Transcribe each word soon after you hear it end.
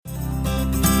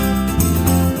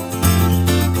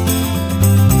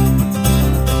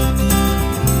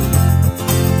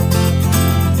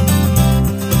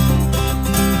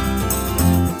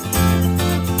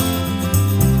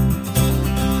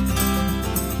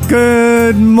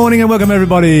Good morning and welcome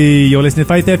everybody. You're listening to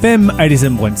Faith FM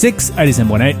 87.6,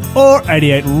 87.8 or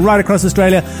 88 right across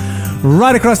Australia,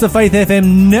 right across the Faith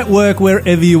FM network,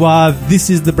 wherever you are. This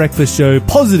is The Breakfast Show,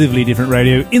 positively different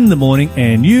radio in the morning,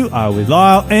 and you are with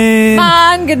Lyle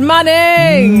and... Good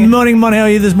morning. Morning, Mon. How are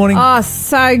you this morning? Oh,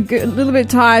 so good. A little bit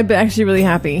tired, but actually really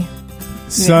happy.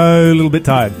 So a little bit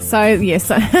tired. So, yes.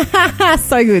 So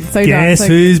good. So Guess done.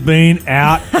 So who's been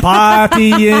out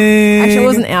partying? Actually, I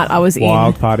wasn't out. I was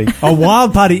Wild in. party. Oh,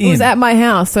 wild party in. It was at my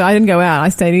house, so I didn't go out. I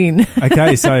stayed in.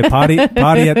 Okay, so party at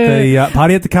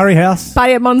the curry house.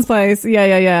 Party at Mon's place.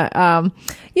 Yeah.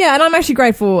 Yeah, and I'm actually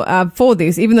grateful for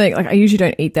this, even though I usually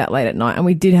don't eat that late at night. And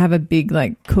we did have a big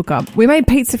cook up. We made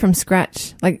pizza from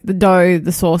scratch, the dough,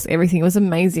 the sauce, everything. It was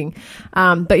amazing.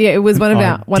 But yeah, it was one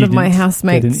of my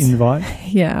housemates. Get an invite.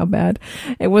 Yeah, how bad.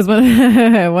 It was one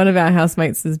of our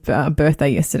housemates' birthday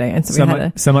yesterday, and so we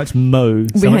had so much mo.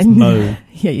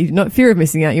 Yeah, you not fear of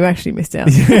missing out. You actually missed out.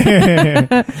 So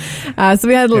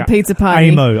we had a little pizza party.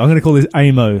 AMO. I'm going to call this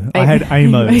AMO. I had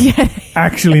AMO. Yeah.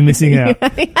 Actually missing out.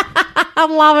 I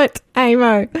love it,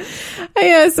 AMO.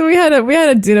 Yeah, so we had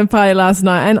a dinner party last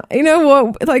night, and you know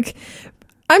what?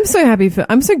 I'm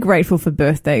so grateful for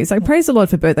birthdays. I praise the Lord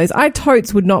for birthdays. I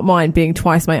totes would not mind being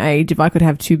twice my age if I could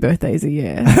have 2 birthdays a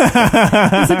year.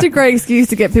 It's such a great excuse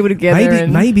to get people together.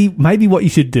 Maybe what you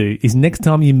should do is next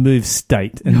time you move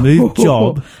state and move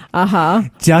job,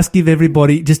 just give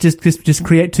everybody just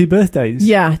create 2 birthdays.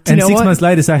 Yeah, and 6 months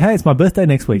later say, hey, it's my birthday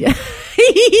next week. Yeah.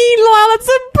 Lyle, that's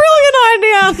a brilliant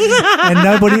idea. And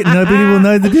nobody will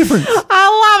know the difference.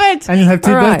 I love it. And you'll have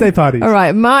 2 birthday parties. All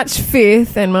right, March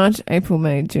 5th and March, April,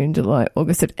 May, June, July,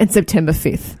 August, and September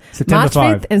 5th. March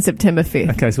 5th and September 5th.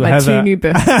 Okay, so we'll my have 2 new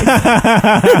birthdays.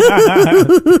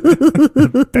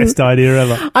 Best idea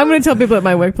ever. I'm going to tell people at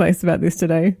my workplace about this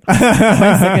today. My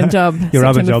second job. Your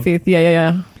other September job. 5th.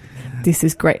 Yeah. This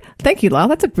is great. Thank you, Lyle.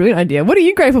 That's a brilliant idea. What are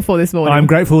you grateful for this morning? I'm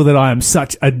grateful that I am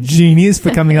such a genius for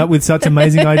coming up with such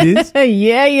amazing ideas.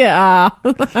 Yeah, you are.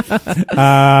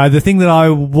 The thing that I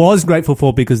was grateful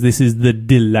for, because this is the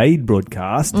delayed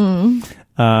broadcast, and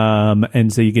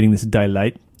so you're getting this a day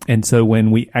late. And so when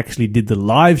we actually did the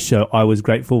live show, I was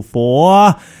grateful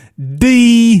for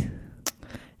D.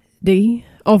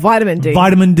 Oh, vitamin D.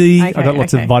 Vitamin D. Okay, I got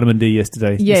lots of vitamin D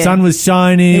yesterday. Yeah. The sun was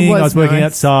shining. I was working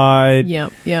outside.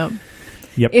 Yep. Yep.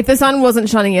 If the sun wasn't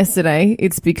shining yesterday,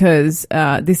 it's because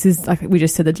this is, like we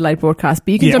just said, the delayed broadcast.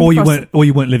 But you can jump across.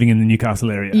 You weren't living in the Newcastle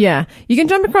area. Yeah, you can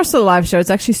jump across to the live show. It's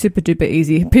actually super duper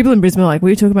easy. People in Brisbane are like, "What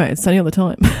are you talking about? It's sunny all the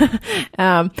time."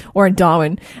 Or in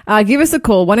Darwin, give us a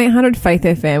call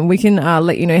 1-800-FAITH-FM. We can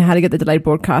let you know how to get the delayed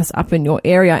broadcast up in your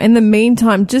area. In the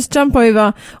meantime, just jump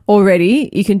over already.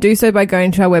 You can do so by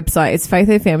going to our website. It's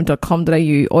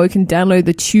faithfm.com.au, or you can download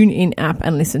the TuneIn app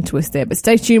and listen to us there. But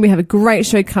stay tuned. We have a great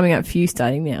show coming up for you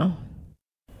starting now.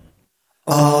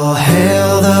 All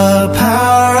hail the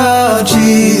power of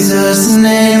Jesus'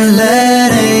 name.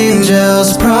 Let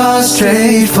angels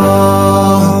prostrate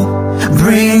fall.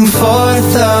 Bring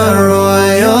forth the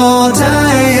royal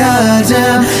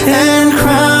diadem and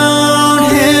crown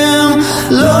him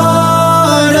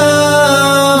Lord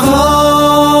of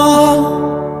all.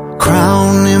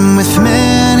 Crown him with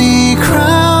many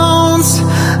crowns,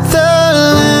 the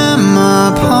Lamb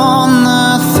upon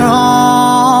the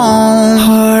throne.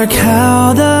 Hark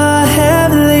how the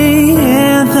heavenly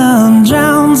anthem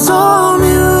drowns all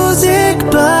music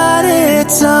but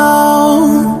its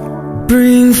own.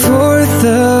 Bring forth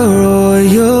the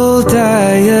royal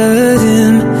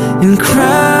diadem and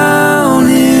crown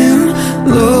him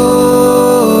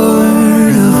Lord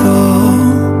of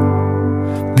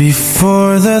all.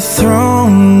 Before the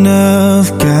throne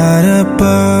of God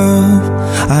above,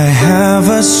 I have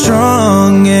a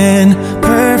strong and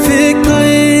perfect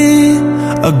plea,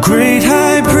 a great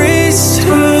high priest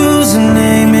whose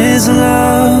name is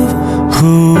love,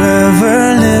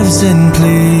 whoever lives and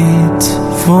pleads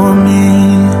for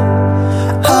me.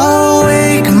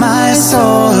 Awake my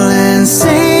soul and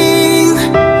sing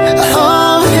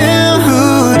of him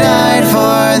who died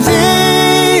for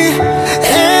thee,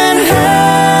 and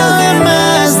hail him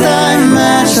as thy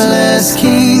matchless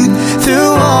King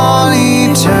through all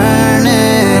eternity.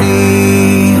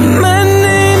 My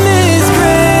name is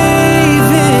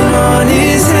graven on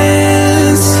his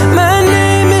hands, my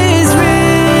name is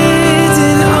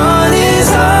written on his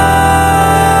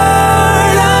heart.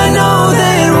 I know that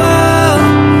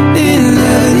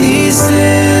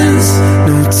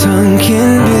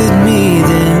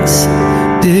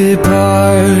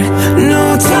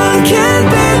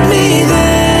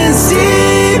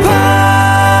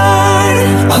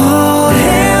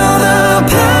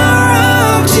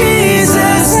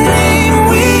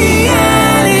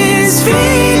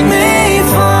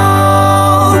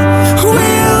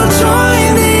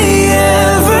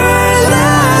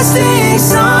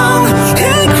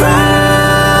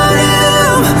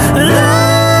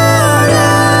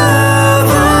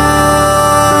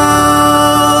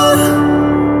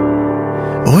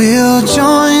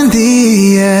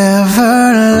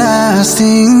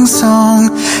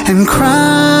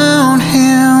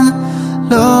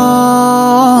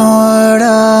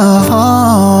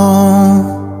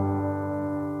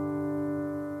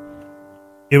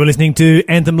You were listening to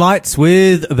Anthem Lights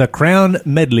with the Crown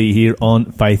Medley here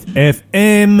on Faith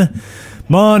FM.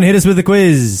 Mon, hit us with the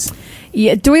quiz.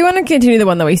 Yeah, do we want to continue the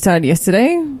one that we started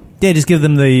yesterday? Yeah, just give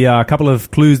them the couple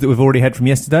of clues that we've already had from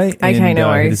yesterday. Okay, no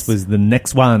worries. This was the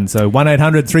next one. So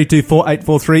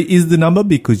 1-800-324-843 is the number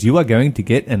because you are going to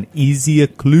get an easier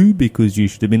clue because you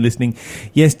should have been listening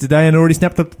yesterday and already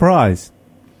snapped up the prize.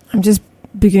 I'm just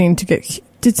beginning to get...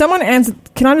 Did someone answer...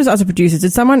 Can I just ask the producers,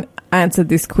 did someone answer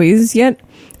this quiz yet?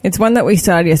 It's one that we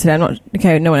started yesterday. I'm not...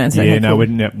 Okay, no one answered. Yeah, okay, no, cool. we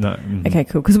didn't... No. Mm-hmm. Okay,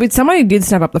 cool. Because somebody did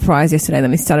snap up the prize yesterday,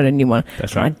 then we started a new one.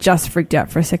 That's right. I just freaked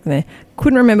out for a second there.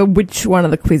 Couldn't remember which one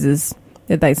of the quizzes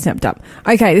that they snapped up.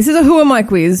 Okay, this is a Who Am I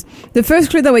quiz. The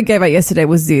first clue that we gave out yesterday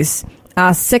was this.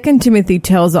 2 Timothy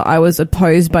tells that I was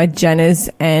opposed by Jannes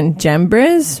and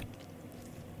Jambres.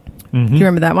 Mm-hmm. Do you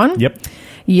remember that one? Yep.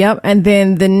 And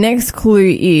then the next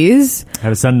clue is...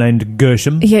 Had a son named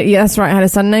Gershom. Yeah, that's right. I had a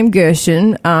son named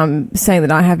Gershon, saying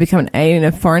that I have become an alien in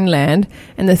a foreign land.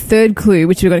 And the third clue,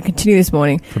 which we're going to continue this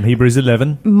morning... From Hebrews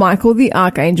 11. Michael the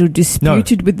archangel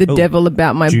disputed with the devil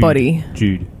about my body.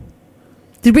 Jude.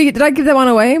 Did I give that one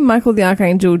away? Michael the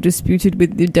archangel disputed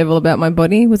with the devil about my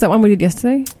body. Was that one we did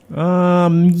yesterday?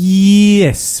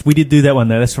 Yes, we did do that one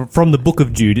though. That's from the book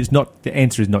of Jude. It's not, the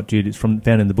answer is not Jude. It's found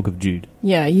in the book of Jude.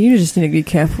 Yeah, you just need to be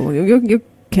careful. You're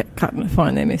cutting it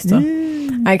fine there, mister.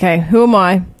 Yeah. Okay, who am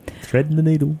I? Threading the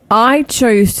needle. I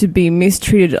chose to be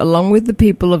mistreated along with the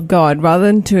people of God rather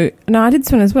than to... No, I did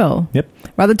this one as well. Yep.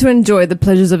 Rather to enjoy the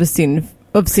pleasures of sin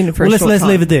for a short time. Let's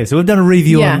leave it there. So we've done a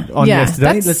review on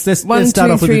yesterday. Let's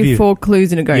start off with a review. 4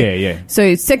 clues in a go. Yeah.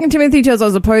 So 2 Timothy tells I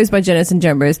was opposed by Jannes and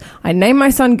Jambres. I named my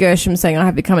son Gershom, saying I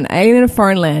have become an alien in a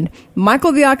foreign land.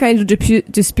 Michael the archangel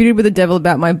disputed with the devil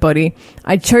about my body.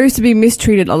 I chose to be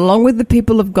mistreated along with the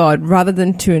people of God rather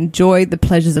than to enjoy the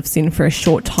pleasures of sin for a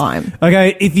short time.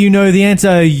 Okay, if you know the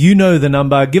answer, you know the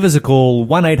number. Give us a call.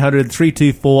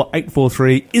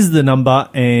 1-800-324-843 is the number,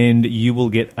 and you will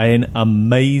get an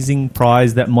amazing prize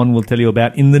that Mon will tell you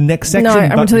about in the next section. No, I'm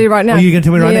going to tell you right now. Oh, you're going to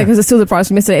tell me right now? Yeah, because it's still the prize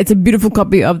from yesterday. It's a beautiful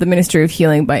copy of The Ministry of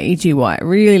Healing by E.G. White.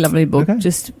 Really lovely book. Okay.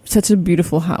 Just such a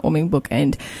beautiful, heartwarming book.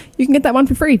 And you can get that one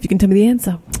for free if you can tell me the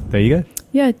answer. There you go.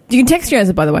 Yeah. You can text your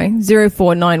answer, by the way.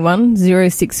 0491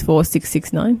 064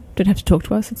 669. Don't have to talk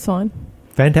to us. It's fine.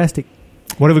 Fantastic.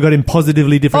 What have we got in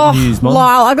positively different news, Mon?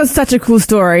 Lyle, I got such a cool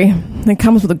story. It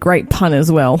comes with a great pun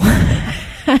as well. So,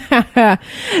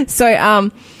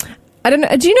 I don't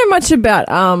know. Do you know much about,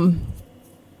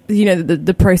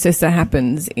 the process that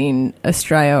happens in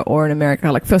Australia or in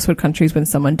America, like first world countries when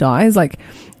someone dies? Like,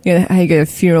 you know, how you go to a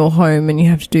funeral home and you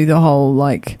have to do the whole,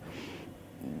 like,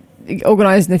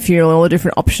 organising the funeral and all the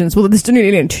different options. Well, there's only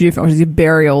 2 different options,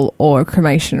 burial or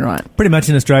cremation, right? Pretty much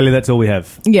in Australia, that's all we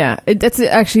have. Yeah. That's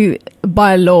actually,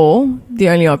 by law, the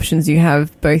only options you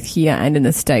have both here and in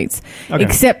the States. Okay.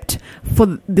 Except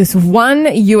for this one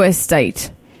US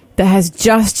state that has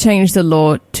just changed the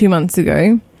law 2 months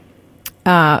ago.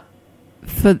 I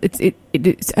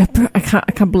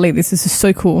can't believe this. This is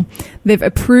so cool. They've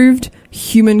approved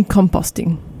human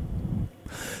composting.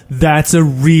 That's a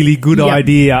really good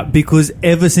idea because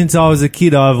ever since I was a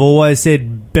kid, I've always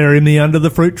said, bury me under the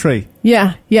fruit tree.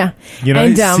 Yeah. You know,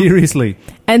 and, seriously.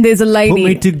 And there's a lady... Put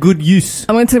me to good use.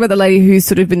 I'm going to talk about the lady who's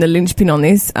sort of been the linchpin on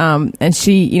this. And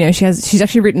she's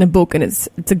actually written a book, and it's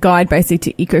a guide basically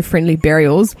to eco-friendly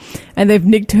burials. And they've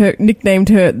nicknamed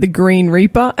her the Green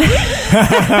Reaper. Isn't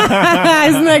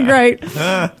that great?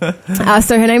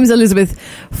 So her name is Elizabeth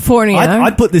Fournier.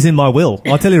 I'd put this in my will.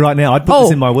 I'll tell you right now. I'd put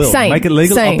this in my will. Same, make it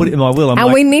legal. same. I'll put it in my will.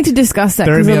 We need to discuss that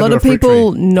because a lot of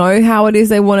people know how it is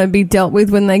they want to be dealt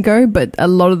with when they go, but a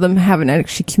lot of them haven't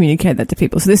actually communicated that to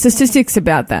people. So there's statistics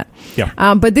about that.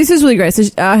 Yeah. But this is really great. So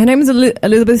her name is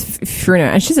Elizabeth Fournier,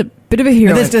 and she's a bit of a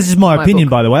hero. That's just my opinion,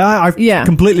 by the way. I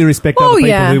completely respect other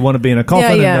people who want to be in a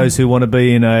coffin and those who want to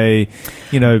be in a,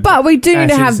 But we do need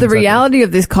to have the reality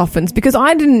of these coffins, because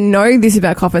I didn't know this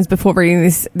about coffins before reading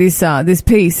this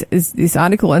piece, this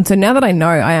article, and so now that I know,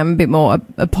 I am a bit more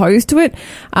opposed to it.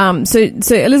 So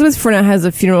Elizabeth Fournier has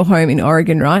a funeral home in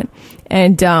Oregon, right?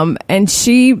 And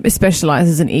she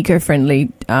specializes in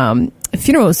eco-friendly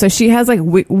funerals. So she has like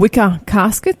wicker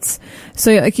caskets.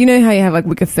 So like, you know how you have like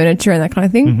wicker furniture and that kind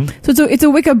of thing. Mm-hmm. So it's a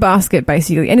wicker basket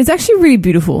basically, and it's actually really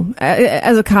beautiful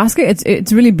as a casket.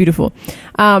 It's really beautiful.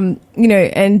 And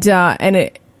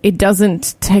it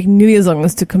doesn't take nearly as long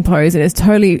as to compose, and it's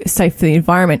totally safe for the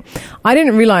environment. I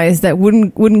didn't realize that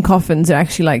wooden coffins are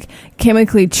actually like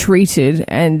chemically treated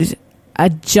and are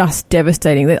just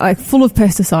devastating. They're like full of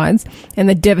pesticides, and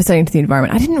they're devastating to the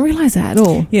environment. I didn't realize that at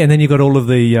all. Yeah, and then you've got all of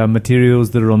the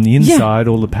materials that are on the inside,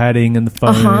 all the padding and the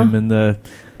foam and the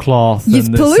cloth It's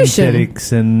and the pollution.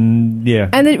 synthetics and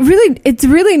And there's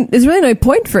really no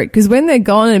point for it, because when they're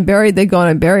gone and buried, they're gone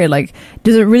and buried. Like,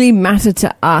 does it really matter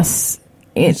to us?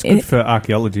 It's good for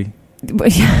archaeology.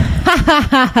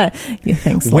 Yeah,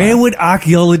 thanks. Where would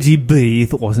archaeology be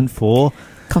if it wasn't for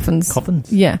coffins?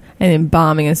 coffins? Yeah, and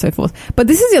embalming and so forth. But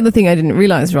this is the other thing I didn't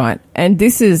realize, right? And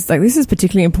this is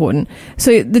particularly important.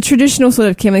 So the traditional sort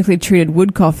of chemically treated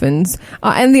wood coffins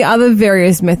and the other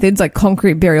various methods like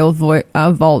concrete burial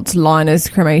vaults, liners,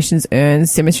 cremations,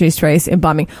 urns, cemetery trays,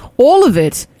 embalming, all of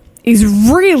it is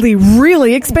really,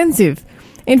 really expensive.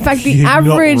 In fact, the You're not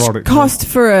average right, cost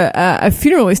for a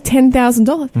funeral is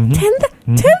 $10,000.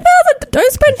 $10,000.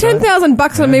 Don't spend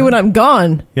 $10,000 on me when I'm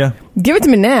gone. Yeah, Give it to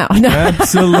me now. No.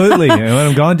 absolutely. And when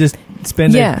I'm gone, just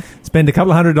spend a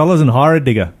couple of $100 and hire a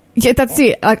digger. Yeah, that's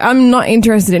it. Like, I'm not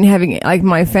interested in having like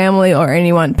my family or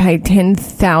anyone pay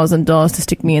 $10,000 to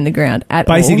stick me in the ground at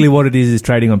all. Basically, what it is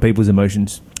trading on people's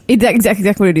emotions. Exactly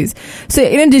what it is. So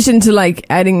in addition to like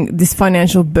adding this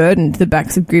financial burden to the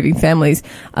backs of grieving families,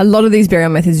 a lot of these burial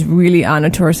methods really are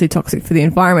notoriously toxic for the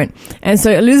environment. And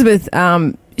so Elizabeth,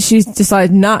 she's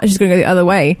decided, she's going to go the other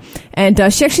way. And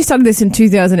she actually started this in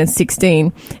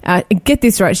 2016. Get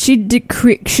this right. She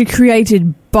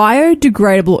created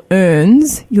biodegradable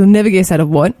urns. You'll never guess out of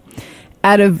what.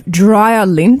 Out of dryer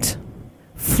lint,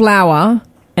 flour,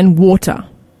 and water.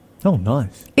 Oh,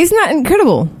 nice. Isn't that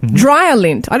incredible? Mm-hmm. Dryer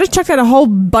lint. I just chucked out a whole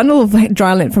bundle of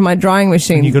dryer lint from my drying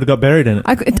machine. And you could have got buried in it.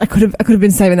 I could have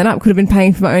been saving that up. Could have been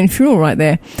paying for my own funeral right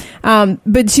there.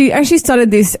 But she actually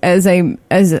started this as a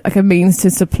means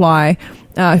to supply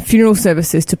funeral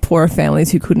services to poorer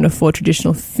families who couldn't afford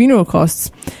traditional funeral costs.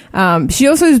 She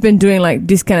also has been doing like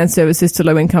discounted services to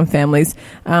low income families.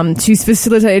 She's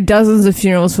facilitated dozens of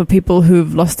funerals for people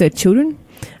who've lost their children.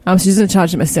 She doesn't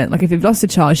charge them a cent. Like, if you've lost a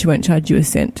child, she won't charge you a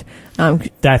cent.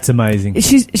 That's amazing.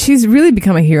 She's really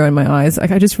become a hero in my eyes.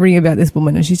 Like, I just reading about this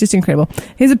woman, and she's just incredible.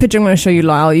 Here's a picture I'm going to show you,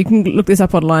 Lyle. You can look this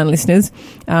up online, listeners,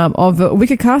 of a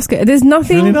wicker casket. There's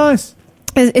nothing... Really nice.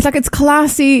 It's like, it's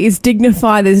classy, it's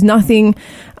dignified. There's nothing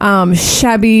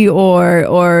shabby or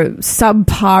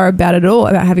subpar about it all,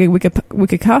 about having a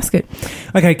wicker casket.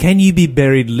 Okay, can you be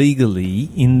buried legally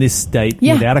in this state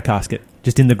without a casket?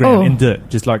 Just in the ground, in dirt,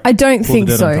 just like... I don't think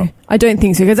so. I don't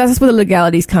think so, because that's where the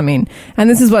legalities come in. And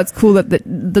this is what's cool, that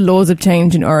the laws have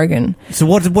changed in Oregon. So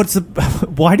what's the...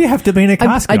 Why do you have to be in a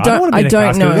casket? I don't want to be in a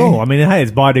casket at all. I mean, hey,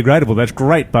 it's biodegradable, that's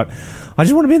great, but I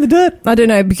just want to be in the dirt. I don't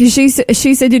know, because she said,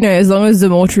 as long as the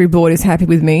mortuary board is happy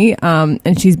with me,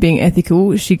 and she's being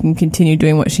ethical, she can continue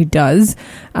doing what she does.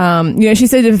 She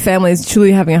said if a family is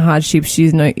truly having a hardship, she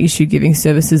has no issue giving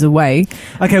services away.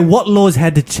 Okay, what laws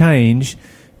had to change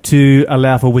to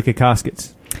allow for wicker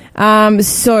caskets?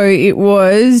 So it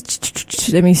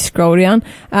was, let me scroll down.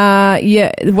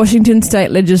 The Washington state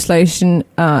legislation,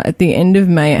 at the end of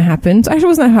May it happened. Actually, it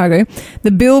wasn't that far ago. The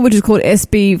bill, which is called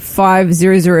SB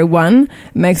 5001,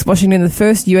 makes Washington the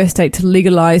first U.S. state to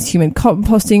legalize human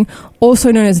composting,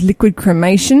 also known as liquid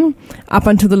cremation. Up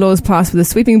until the law was passed with a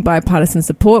sweeping bipartisan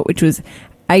support, which was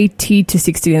 80 to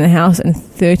 60 in the House and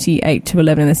 38 to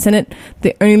 11 in the Senate.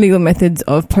 The only legal methods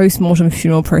of post-mortem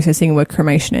funeral processing were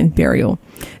cremation and burial.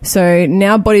 So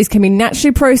now bodies can be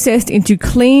naturally processed into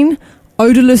clean,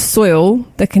 odorless soil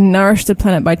that can nourish the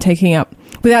planet without taking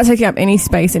up any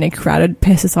space in a crowded,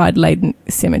 pesticide-laden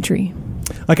cemetery.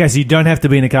 Okay, so you don't have to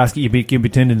be in a casket. You'll be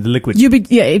turned into liquid. You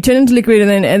turn into liquid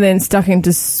and then stuck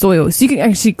into soil. So you can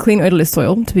actually clean odorless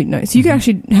soil. So you can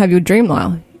actually have your dream,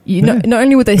 Lyle. Not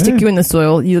only would they stick you in the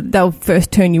soil, they'll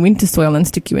first turn you into soil and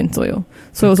stick you in soil.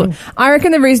 Cool. I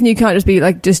reckon the reason you can't just be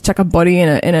like just chuck a body in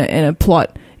a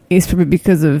plot is probably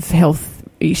because of health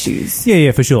issues.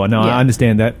 Yeah, for sure. No, I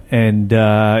understand that. And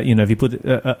if you put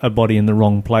a body in the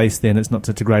wrong place, then it's not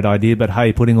such a great idea. But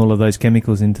hey, putting all of those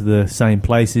chemicals into the same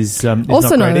place is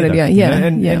also not a good idea. Yeah,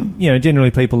 and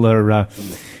generally people are.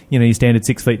 Your standard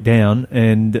 6 feet down,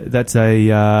 and that's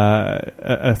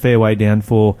a fair way down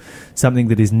for something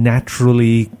that is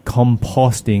naturally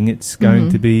composting. It's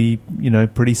going to be,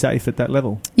 pretty safe at that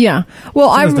level. Yeah.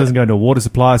 Well, it doesn't go into a water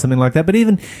supply or something like that. But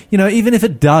even if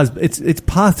it does, it's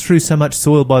passed through so much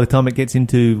soil by the time it gets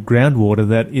into groundwater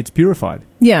that it's purified.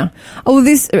 Yeah. Oh,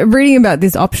 reading about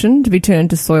this option to be turned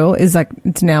into soil is like,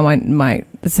 it's now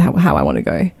that's how I want to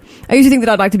go. I used to think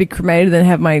that I'd like to be cremated and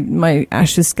have my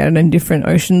ashes scattered in different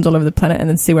oceans all over the planet and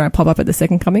then see where I pop up at the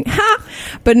second coming. Ha!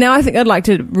 But now I think I'd like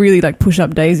to really like push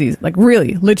up daisies, like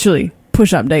really, literally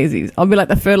push up daisies. I'll be like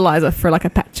the fertilizer for like a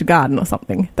patch of garden or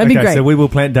something. That'd be great. So we will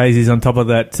plant daisies on top of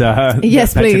that.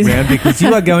 Yes, that patch of please. ground, because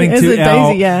you are going As to a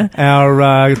daisy, yeah.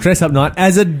 our dress up night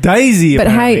as a daisy. But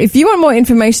apparently. hey, if you want more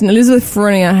information, Elizabeth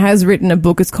Ferronia has written a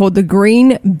book. It's called The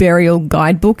Green Burial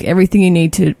Guidebook. Everything you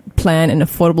need to plan an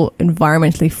affordable,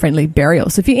 environmentally friendly burial.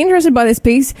 So if you're interested by this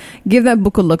piece, give that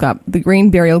book a look up. The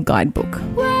Green Burial Guidebook.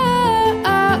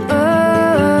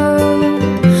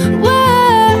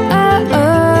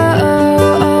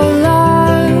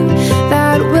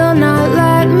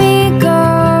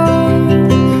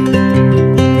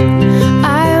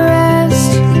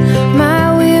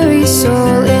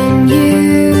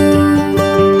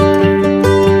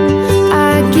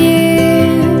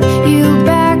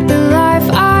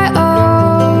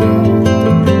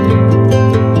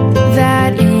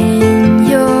 That in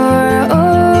your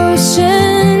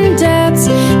ocean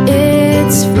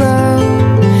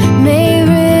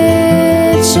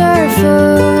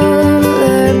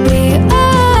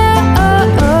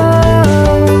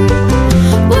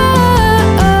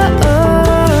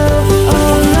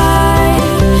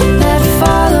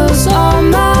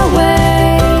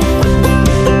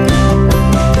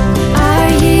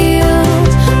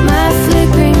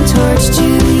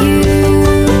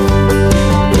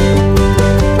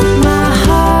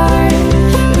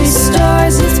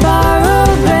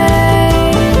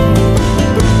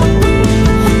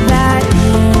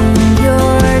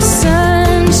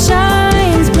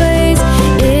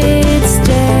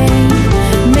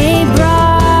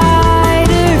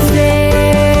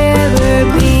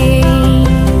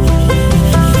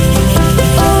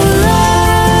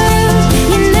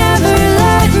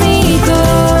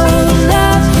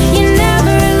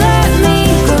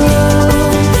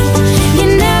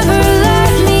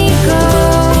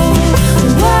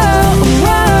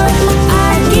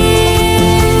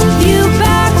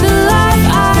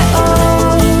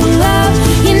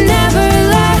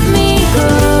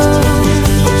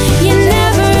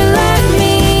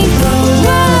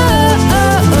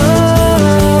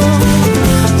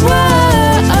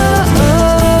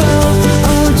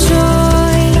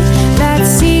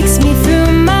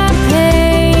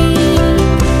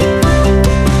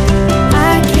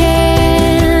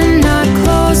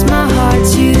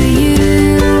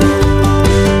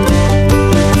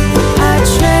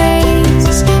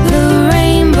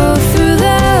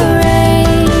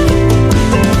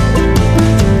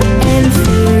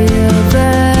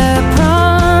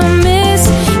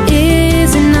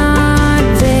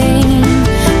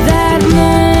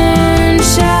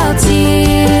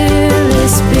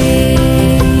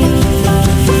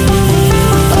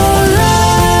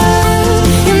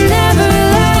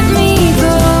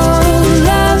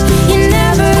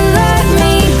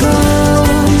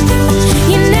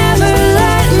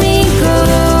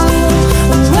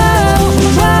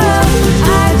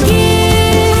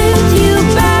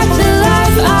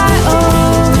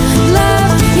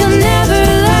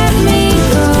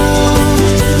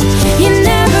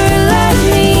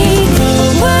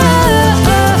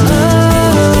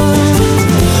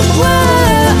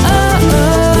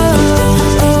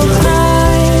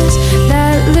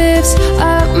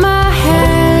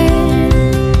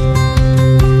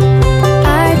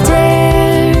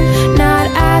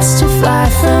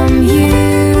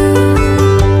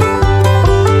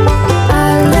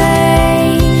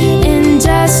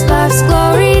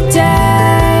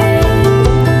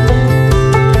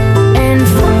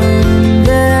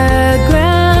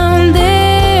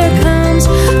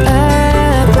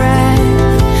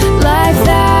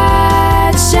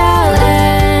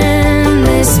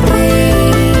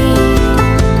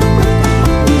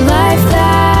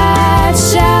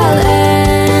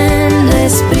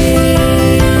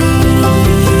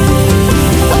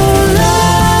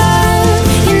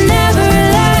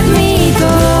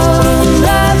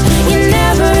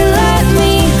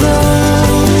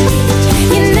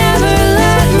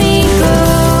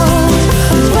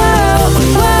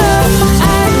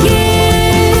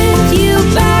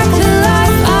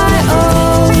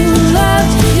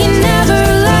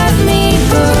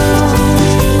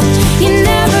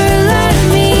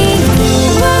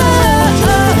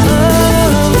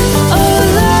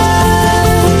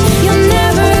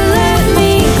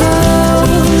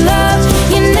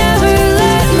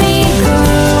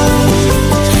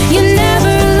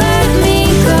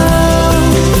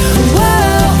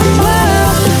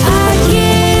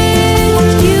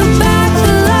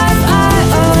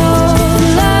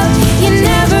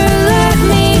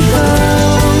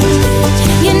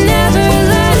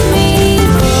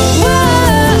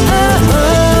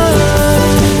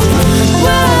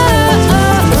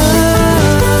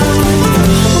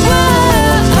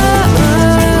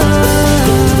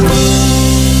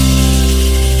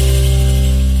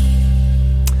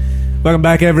Welcome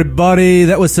back, everybody.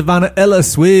 That was Savannah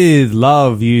Ellis with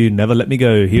Love You Never Let Me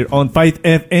Go here on Faith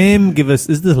FM. Give us,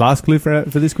 is this the last clue for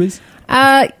this quiz?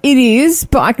 It is,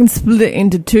 but I can split it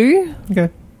into two. Okay.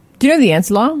 Do you know the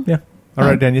answer, Lyle? Yeah. I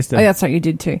wrote it down yesterday. Oh, that's right, you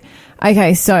did too.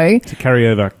 Okay, so It's a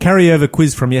carryover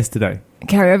quiz from yesterday.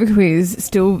 carryover quiz,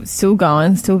 still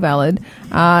going, still valid.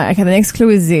 Okay, the next clue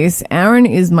is this. Aaron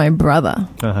is my brother.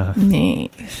 Yeah.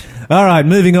 All right,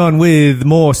 moving on with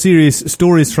more serious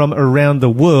stories from around the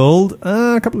world.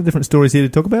 A couple of different stories here to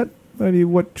talk about. Maybe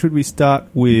what should we start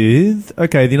with?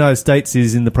 Okay, the United States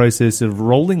is in the process of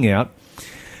rolling out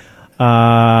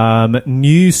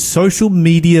new social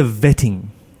media vetting.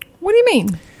 What do you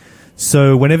mean?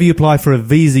 So whenever you apply for a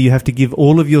visa, you have to give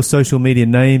all of your social media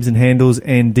names and handles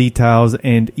and details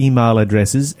and email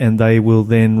addresses, and they will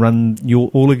then run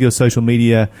all of your social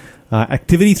media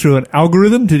activity through an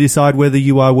algorithm to decide whether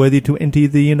you are worthy to enter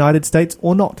the United States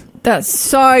or not. That's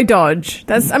so dodge.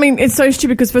 It's so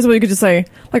stupid because first of all, you could just say,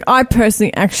 like, I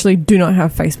personally actually do not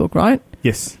have Facebook, right?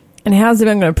 Yes. And how's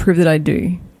everyone going to prove that I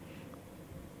do?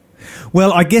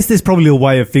 Well, I guess there's probably a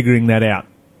way of figuring that out.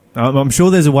 I'm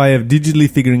sure there's a way of digitally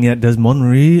figuring out, does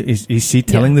Monri, is she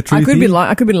telling the truth I could here?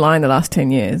 I could be lying the last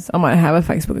 10 years. I might have a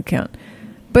Facebook account.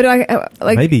 But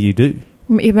Maybe you do.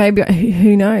 Maybe,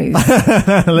 who knows? Let's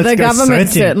The go government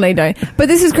searching. certainly don't. But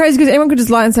this is crazy because anyone could just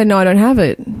lie and say, no, I don't have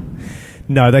it.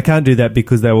 No, they can't do that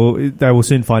because they will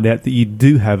soon find out that you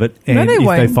do have it. And they if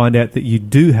won't. they find out that you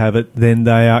do have it, then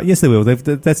they are... Yes, they will.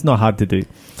 That's not hard to do.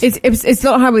 It's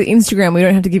not hard with Instagram. We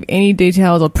don't have to give any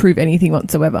details or prove anything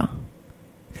whatsoever.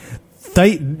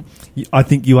 I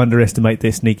think you underestimate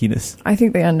their sneakiness. I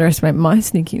think they underestimate my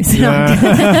sneakiness.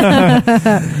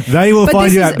 They will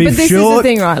find you out. But this is the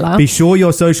thing, right, Lyle? Be sure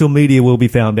your social media will be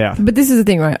found out. But this is the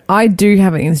thing, right? I do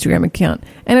have an Instagram account,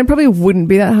 and it probably wouldn't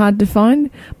be that hard to find.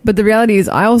 But the reality is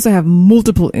I also have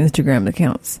multiple Instagram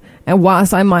accounts. And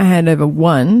whilst I might hand over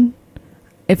one,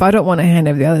 if I don't want to hand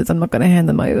over the others, I'm not going to hand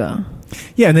them over.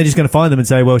 Yeah, and they're just going to find them and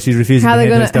say, well, she's refusing How to are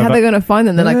hand her stuff they up. going to find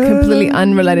them? They're like completely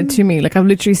unrelated to me. Like I've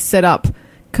literally set up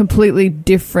completely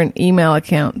different email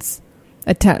accounts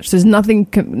attached. There's nothing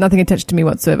attached to me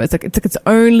whatsoever. It's like its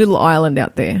own little island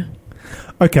out there.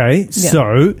 Okay,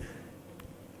 so...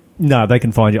 No, they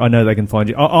can find you. I know they can find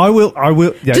you. I will.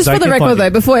 Yeah, Just they for the can record, find though,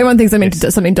 you. before everyone thinks I'm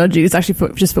into something dodgy, it's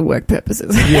actually just for work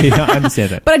purposes. Yeah, I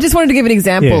understand that. But I just wanted to give an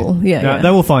example. Yeah, No,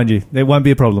 they will find you. There won't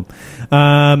be a problem.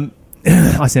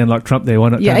 I sound like Trump there. Why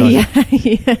not? yeah.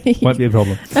 Won't be a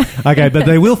problem. Okay, but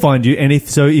they will find you, and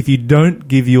if you don't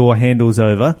give your handles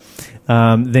over,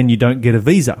 then you don't get a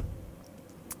visa.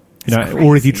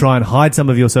 Or if you try and hide some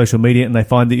of your social media and they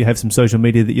find that you have some social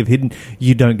media that you've hidden,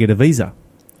 you don't get a visa.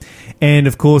 And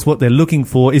of course, what they're looking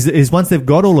for is once they've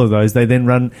got all of those, they then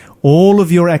run all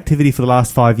of your activity for the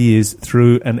last 5 years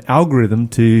through an algorithm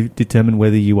to determine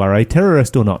whether you are a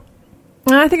terrorist or not.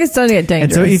 I think it's starting to get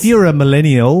dangerous. And so if you're a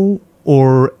millennial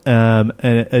or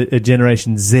a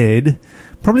Generation Z,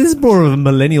 probably this is more of a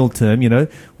millennial term,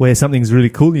 where something's really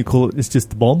cool, you call it's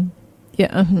just the bomb.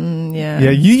 Yeah, yeah. Yeah,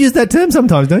 you use that term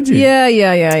sometimes, don't you? Yeah.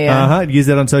 You use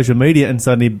that on social media and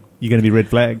suddenly you're going to be red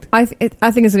flagged. I think it's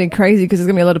going to be crazy because there's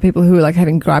going to be a lot of people who are like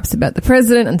having gripes about the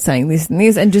president and saying this and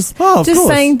this and just course.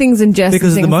 saying things in jest.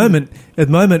 Because at the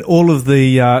moment, all of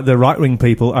the right wing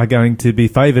people are going to be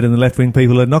favoured and the left wing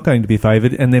people are not going to be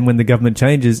favoured. And then when the government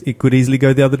changes, it could easily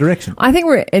go the other direction. I think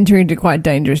we're entering into quite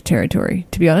dangerous territory,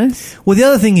 to be honest. Well, the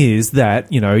other thing is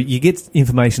that you get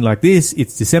information like this,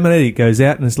 it's disseminated, it goes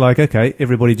out, and it's like, okay,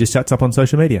 everybody just shuts up on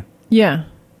social media. Yeah.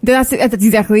 That's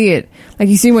exactly it. Like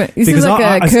you see, this is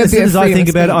like as soon as I think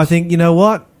about it, I think, you know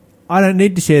what? I don't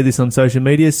need to share this on social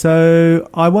media, so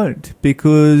I won't,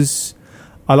 because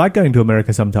I like going to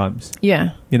America sometimes.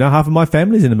 Yeah. Half of my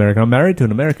family's in America. I'm married to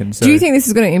an American. So. Do you think this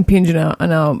is going to impinge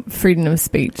on our freedom of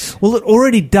speech? Well, it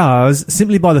already does,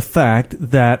 simply by the fact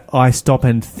that I stop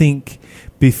and think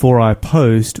before I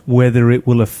post whether it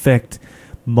will affect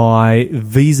my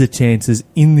visa chances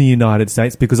in the United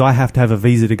States, because I have to have a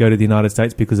visa to go to the United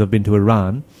States because I've been to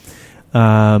Iran.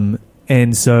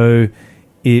 And so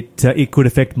it could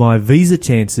affect my visa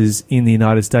chances in the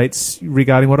United States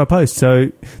regarding what I post.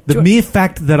 So the mere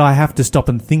fact that I have to stop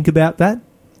and think about that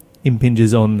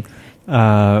impinges on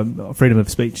freedom of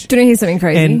speech. Do you want to hear something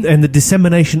crazy? And the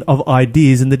dissemination of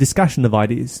ideas and the discussion of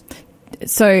ideas.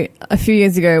 So a few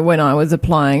years ago when I was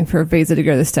applying for a visa to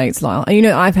go to the States, Lyle, and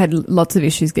I've had lots of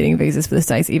issues getting visas for the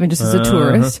States, even just as a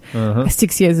tourist.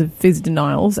 6 years of visa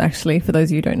denials, actually, for those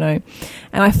of you who don't know.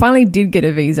 And I finally did get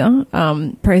a visa,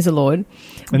 praise the Lord.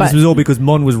 And this was all because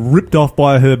Mon was ripped off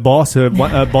by her boss,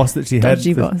 boss that she had.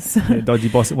 Dodgy boss. Dodgy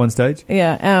boss at one stage.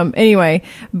 Yeah. Anyway,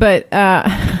 but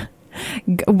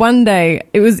one day,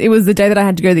 it was the day that I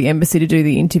had to go to the embassy to do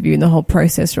the interview and the whole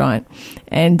process, right?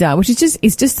 And which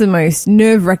is just the most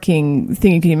nerve-wracking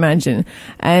thing you can imagine.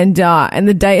 And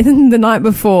the night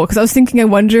before, because I was thinking, I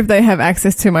wonder if they have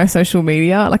access to my social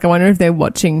media. Like, I wonder if they're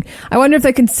watching. I wonder if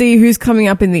they can see who's coming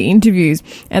up in the interviews,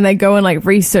 and they go and like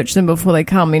research them before they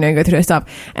come, go through their stuff.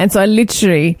 And so I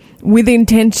literally, with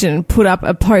intention, put up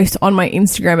a post on my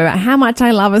Instagram about how much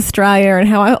I love Australia and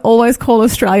how I always call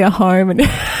Australia home, and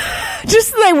just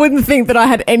so they wouldn't think that I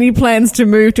had any plans to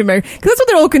move to America, because that's what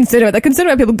they're all considered. They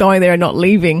consider people going there and not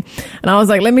leaving. And I was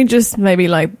like, let me just maybe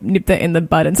like nip that in the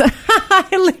bud. And so I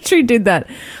literally did that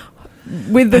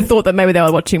with the thought that maybe they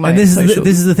were watching my And this socials.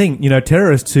 is the thing,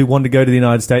 terrorists who want to go to the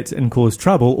United States and cause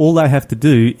trouble, all they have to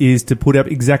do is to put up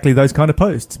exactly those kind of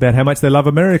posts about how much they love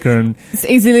America, and It's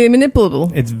easily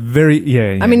manipulable. it's very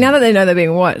I I mean, now that they know they're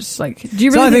being watched, like, do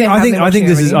you So really I think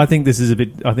this is already?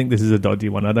 this is a dodgy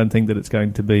one. I don't think that it's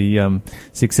going to be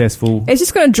successful. It's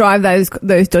just going to drive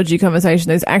those dodgy conversations,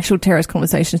 those actual terrorist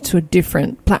conversations, to a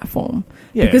different platform.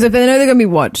 Yeah. Because if they know they're going to be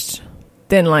watched,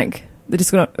 then like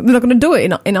they're not going to do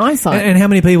it in eyesight. And how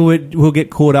many people will get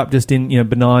caught up just in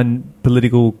benign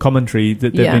political commentary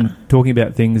that they've been talking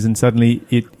about things, and suddenly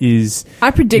it is,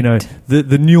 I predict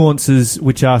the nuances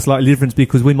which are slightly different,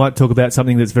 because we might talk about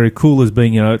something that's very cool as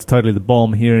being it's totally the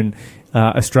bomb here in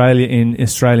Australia in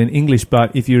Australian English,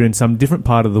 but if you're in some different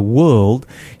part of the world,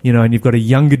 and you've got a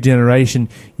younger generation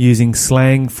using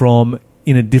slang from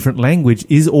in a different language,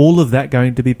 is all of that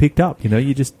going to be picked up?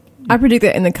 I predict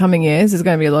that in the coming years, there's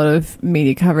going to be a lot of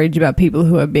media coverage about people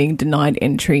who are being denied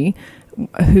entry,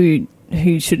 who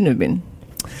shouldn't have been.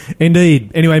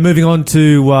 Indeed. Anyway, moving on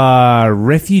to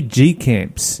refugee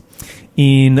camps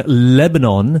in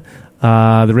Lebanon.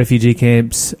 The refugee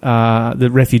camps, the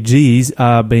refugees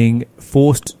are being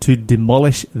forced to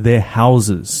demolish their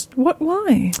houses. What?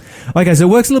 Why? Okay, so it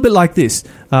works a little bit like this.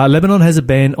 Lebanon has a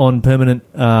ban on permanent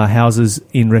houses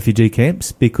in refugee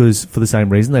camps because, for the same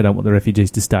reason, they don't want the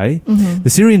refugees to stay. Mm-hmm. The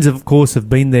Syrians, of course, have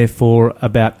been there for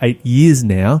about 8 years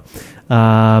now.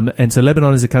 And so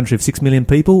Lebanon is a country of 6 million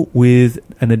people with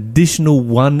an additional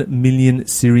 1 million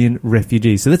Syrian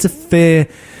refugees. So that's a fair...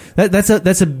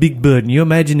 That's a big burden. You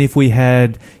imagine if we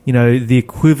had, the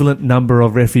equivalent number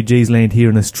of refugees land here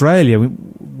in Australia,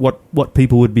 what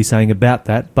people would be saying about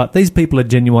that. But these people are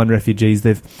genuine refugees.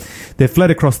 They've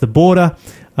fled across the border.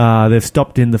 They've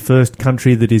stopped in the first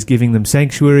country that is giving them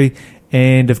sanctuary,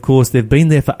 and of course they've been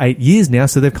there for 8 years now.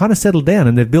 So they've kind of settled down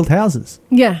and they've built houses.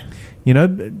 Yeah.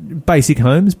 Basic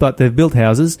homes, but they've built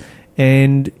houses.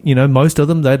 And, most of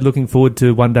them, they're looking forward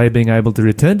to one day being able to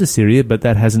return to Syria, but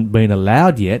that hasn't been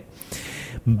allowed yet.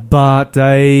 But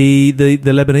the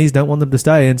Lebanese don't want them to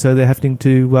stay, and so they're having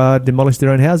to demolish their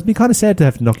own house. It'd be kind of sad to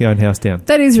have to knock your own house down.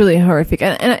 That is really horrific.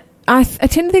 And I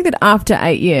tend to think that after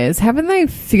 8 years, haven't they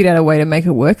figured out a way to make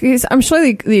it work? Because I'm sure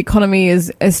the economy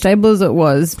is as stable as it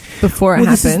was before it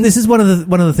happened. This is one of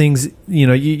the things,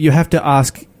 you have to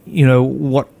ask,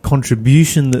 what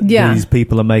contribution that these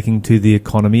people are making to the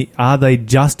economy. Are they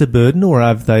just a burden, or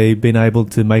have they been able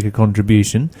to make a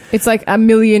contribution? It's like 1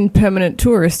 million permanent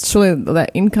tourists. Surely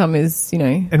that income is,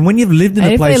 And when you've lived in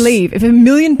a place... if 1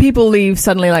 million people leave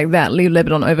suddenly like that, leave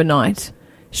Lebanon overnight,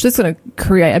 it's just going to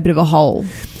create a bit of a hole.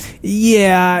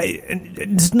 Yeah,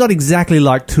 it's not exactly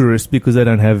like tourists because they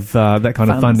don't have that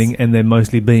kind of funding, and they're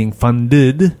mostly being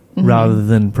funded rather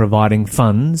than providing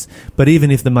funds. But even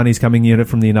if the money's coming in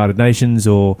from the United Nations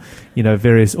or,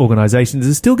 various organisations,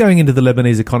 it's still going into the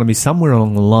Lebanese economy somewhere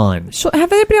along the line. Sure. Have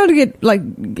they been able to get,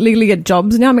 legally get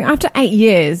jobs now? I mean, after 8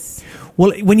 years.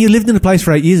 Well, when you lived in a place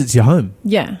for 8 years, it's your home.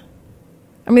 Yeah.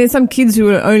 I mean, there's some kids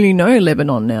who only know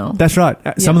Lebanon now. That's right.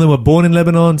 Some of them were born in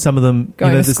Lebanon. Some of them,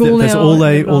 going to school that's now all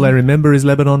they remember is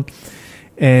Lebanon.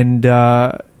 And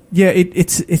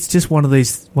it's just one of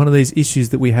these issues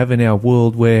that we have in our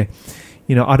world where,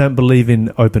 I don't believe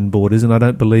in open borders, and I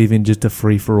don't believe in just a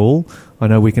free for all. I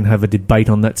know we can have a debate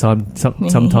on that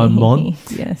sometime on.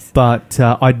 Yes. But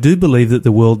I do believe that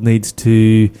the world needs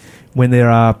to. When there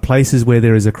are places where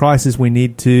there is a crisis, we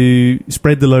need to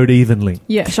spread the load evenly.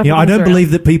 Yeah, I don't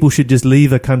believe that people should just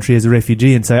leave a country as a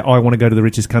refugee and say, I want to go to the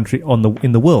richest country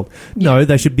in the world. Yeah. No,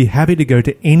 they should be happy to go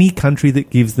to any country that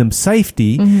gives them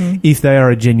safety if they are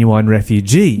a genuine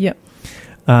refugee. Yep.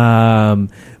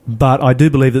 But I do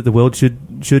believe that the world should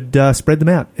spread them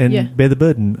out and bear the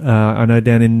burden. I know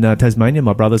down in Tasmania,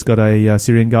 my brother's got a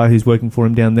Syrian guy who's working for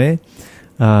him down there.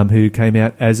 Who came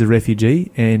out as a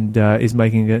refugee and is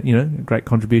making a great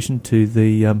contribution to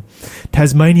the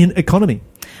Tasmanian economy.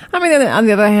 I mean, on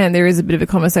the other hand, there is a bit of a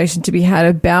conversation to be had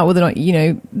about whether or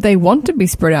not, they want to be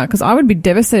spread out. Because I would be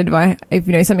devastated if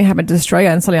something happened to Australia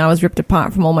and suddenly I was ripped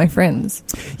apart from all my friends.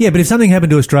 Yeah, but if something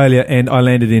happened to Australia and I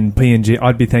landed in PNG,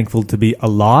 I'd be thankful to be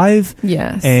alive.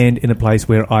 Yes. And in a place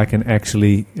where I can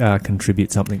actually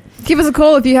contribute something. Give us a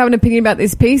call if you have an opinion about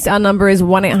this piece. Our number is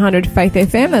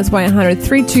 1-800-FAITH-FM. That's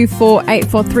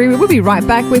 1-800-324-843. We'll be right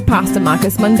back with Pastor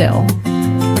Marcus Mundell.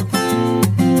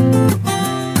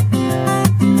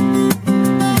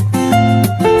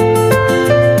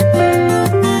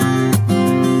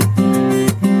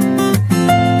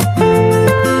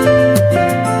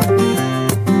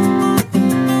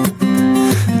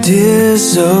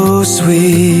 Tis so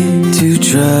sweet to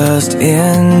trust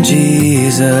in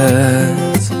Jesus,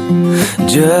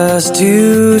 just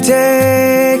to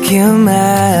take him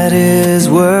at his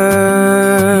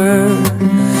word,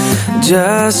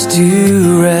 just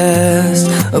to rest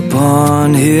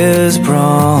upon his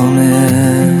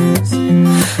promise,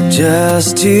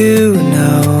 just to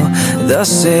know thus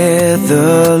saith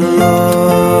the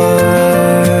Lord.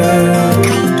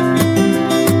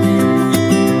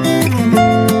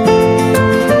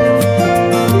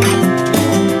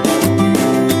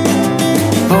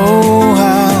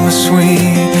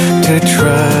 To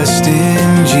trust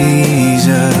in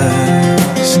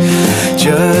Jesus,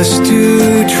 just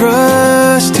to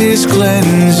trust his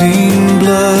cleansing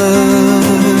blood,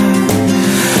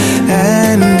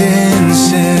 and in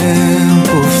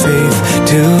simple faith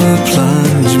to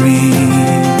plunge me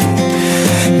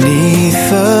 'neath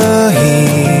the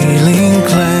healing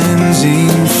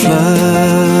cleansing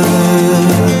flood.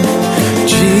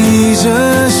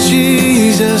 Jesus,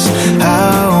 Jesus,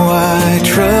 how I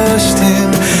trust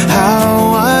him,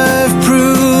 how I've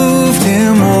proved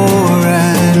him o'er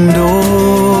and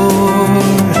o'er.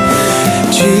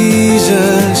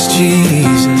 Jesus,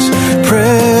 Jesus,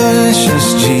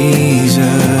 precious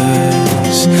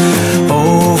Jesus,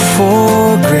 oh,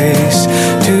 for grace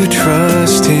to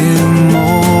trust him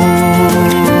more.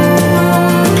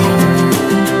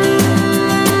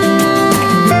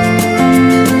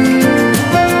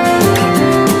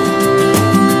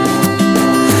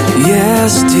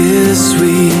 Yes, 'tis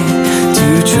sweet to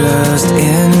trust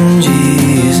in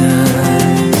Jesus,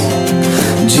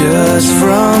 just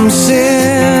from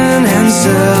sin and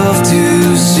self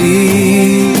to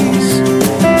cease,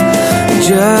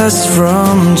 just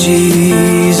from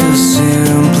Jesus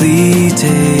simply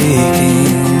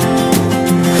taking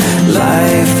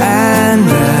life and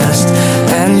rest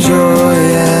and joy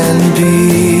and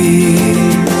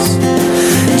peace.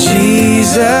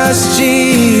 Jesus,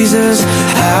 Jesus,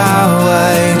 how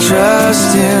I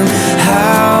trust him,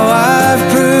 how I've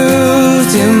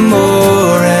proved him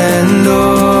more and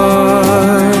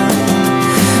more.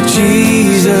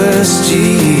 Jesus,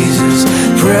 Jesus,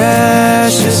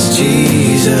 precious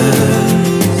Jesus,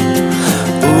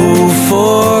 oh,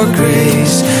 for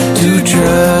grace to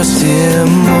trust him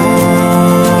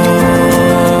more.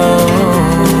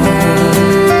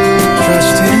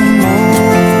 Trust him more.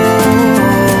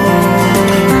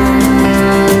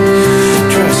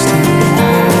 Trust him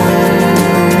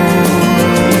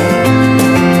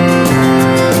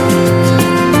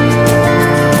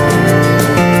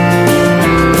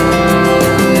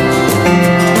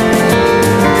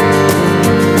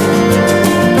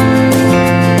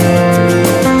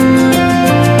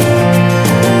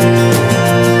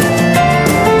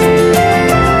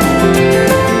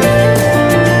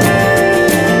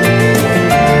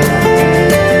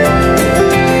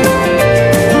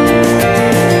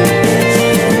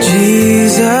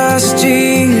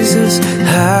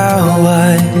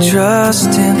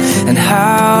trust him, and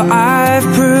how I've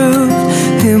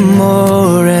proved him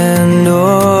more and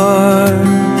o'er.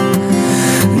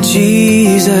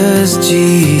 Jesus,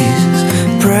 Jesus,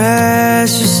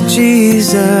 precious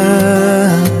Jesus,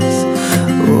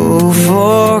 oh,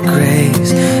 for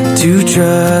grace to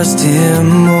trust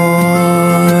him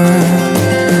more.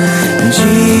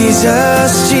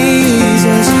 Jesus,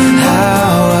 Jesus,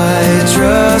 how I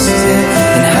trust him,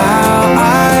 and how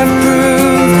I've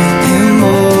proved him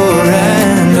more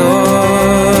and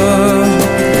o'er.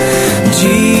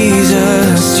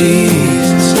 Jesus,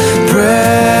 Jesus,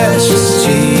 precious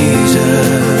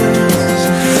Jesus,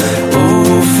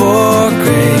 oh, for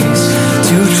grace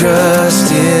to trust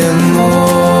him more.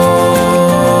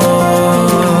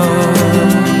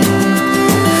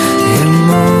 Him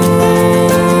more.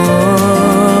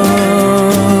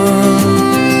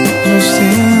 Trust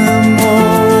him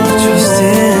more. Trust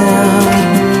him.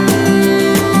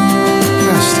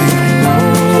 Trust him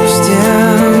more. Trust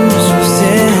him. Trust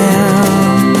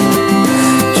him.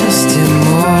 Trust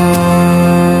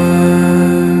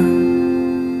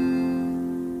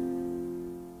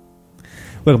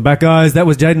Welcome back, guys. That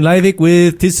was Jaden Lavick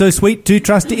with "'Tis So Sweet to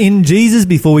Trust in Jesus."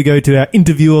 Before we go to our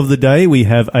interview of the day, we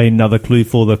have another clue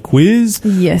for the quiz.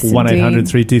 Yes,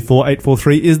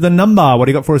 1-800-324-843 is the number. What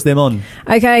do you got for us there, Mon?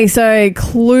 Okay, so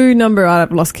clue number,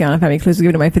 I've lost count of how many clues we're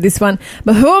giving away for this one.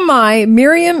 But who am I?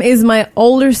 Miriam is my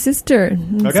older sister.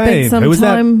 Okay, spent some who was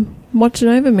that? time watching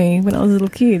over me when I was a little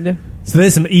kid. So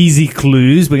there's some easy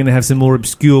clues. We're going to have some more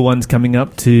obscure ones coming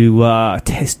up to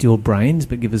test your brains,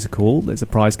 but give us a call. There's a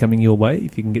prize coming your way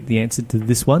if you can get the answer to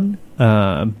this one.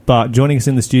 But joining us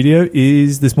in the studio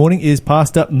this morning is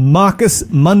Pastor Marcus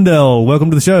Mundell.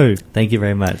 Welcome to the show. Thank you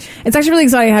very much. It's actually really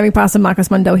exciting having Pastor Marcus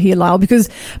Mundell here, Lyle, because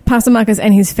Pastor Marcus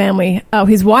and his family,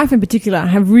 his wife in particular,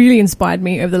 have really inspired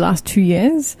me over the last 2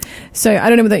 years. So I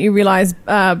don't know whether you realise,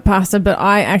 Pastor, but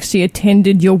I actually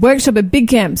attended your workshop at Big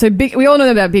Camp. So we all know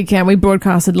about Big Camp. We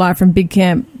broadcasted live from Big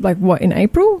Camp, in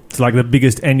April? It's like the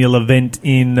biggest annual event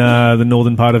in the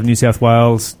northern part of New South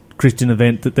Wales, Christian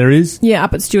event that there is. Yeah,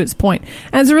 up at Stewart's Point.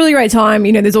 And it's a really great time.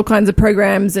 There's all kinds of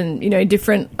programs and,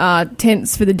 different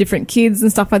tents for the different kids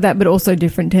and stuff like that, but also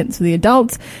different tents for the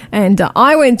adults. And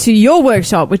I went to your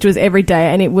workshop, which was every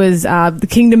day, and it was the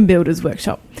Kingdom Builders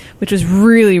workshop, which was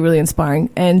really, really inspiring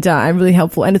and really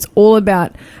helpful. And it's all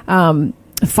about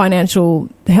financial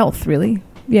health, really.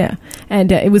 Yeah,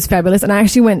 and it was fabulous. And I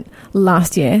actually went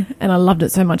last year, and I loved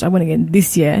it so much. I went again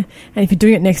this year. And if you're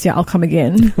doing it next year, I'll come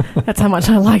again. That's how much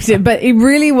I liked it. But it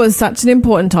really was such an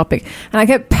important topic. And I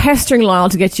kept pestering Lyle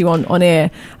to get you on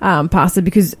air, Pastor,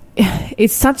 because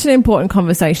it's such an important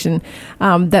conversation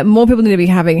that more people need to be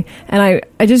having. And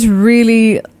I just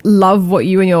really love what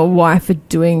you and your wife are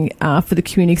doing for the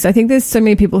community. Because I think there's so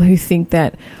many people who think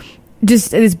that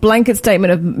just this blanket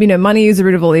statement of, money is the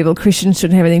root of all evil. Christians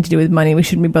shouldn't have anything to do with money. We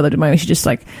shouldn't be bothered with money. We should just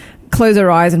close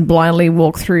our eyes and blindly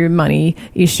walk through money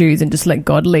issues and just let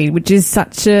God lead, which is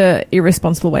such a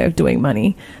irresponsible way of doing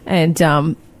money. And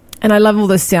I love all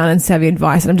the sound and savvy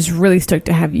advice. And I'm just really stoked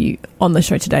to have you on the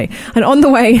show today. And on the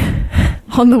way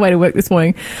to work this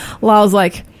morning, Lyle's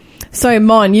like, "So,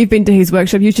 Mon, you've been to his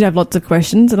workshop. You should have lots of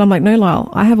questions." And I'm like, "No, Lyle,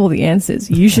 I have all the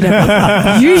answers. You should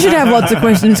have lots of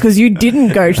questions because you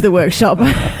didn't go to the workshop."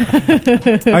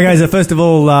 Okay, so first of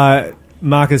all,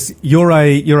 Marcus, you're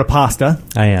a pastor.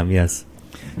 I am, yes.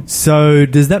 So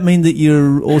does that mean that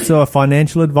you're also a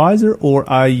financial advisor, or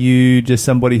are you just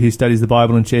somebody who studies the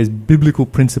Bible and shares biblical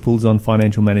principles on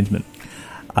financial management?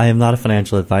 I am not a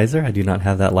financial advisor. I do not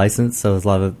have that license, so there's a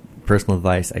lot of personal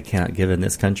advice I cannot give in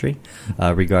this country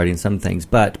regarding some things.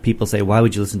 But people say, why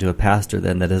would you listen to a pastor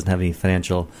then that doesn't have any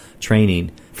financial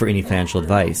training for any financial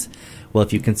advice? Well,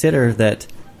 if you consider that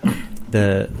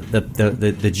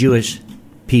the Jewish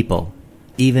people,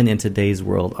 even in today's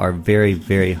world, are very,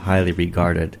 very highly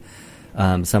regarded.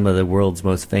 Some of the world's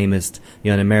most famous,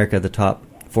 in America, the top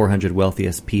 400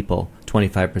 wealthiest people,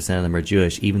 25% of them are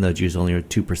Jewish, even though Jews only are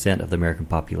 2% of the American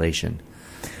population.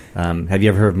 Have you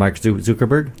ever heard of Mark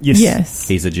Zuckerberg? Yes.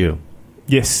 He's a Jew.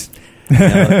 Yes.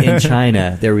 In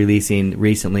China, they're releasing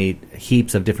recently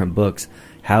heaps of different books,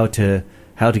 how to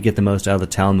get the most out of the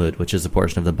Talmud, which is a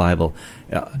portion of the Bible,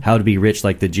 how to be rich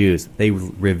like the Jews. They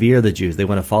revere the Jews. They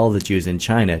want to follow the Jews in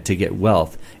China to get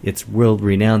wealth. It's world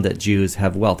renowned that Jews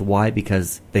have wealth. Why?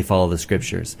 Because they follow the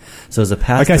scriptures. So as a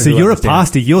pastor... Okay, so you're a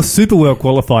pastor. You're super well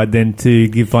qualified then to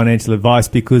give financial advice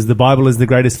because the Bible is the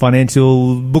greatest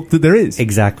financial book that there is.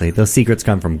 Exactly. Those secrets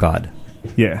come from God.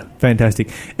 Yeah, fantastic.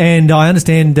 And I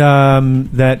understand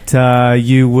that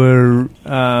you were...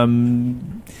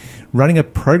 running a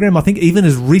program, I think, even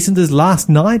as recent as last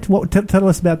night. Tell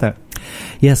us about that.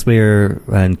 Yes, we're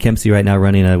in Kempsey right now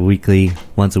running a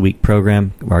once a week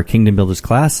program, our Kingdom Builders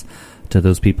class. To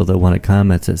those people that want to come,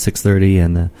 it's at 6:30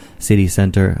 in the City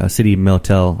Center, City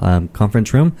Motel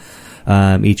conference room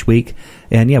each week.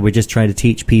 And yeah, we're just trying to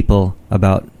teach people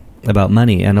about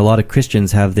money. And a lot of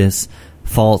Christians have this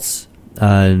false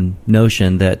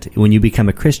notion that when you become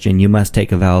a Christian, you must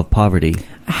take a vow of poverty.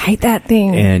 I hate that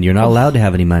thing. And you're not allowed to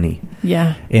have any money.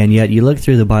 Yeah. And yet you look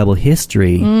through the Bible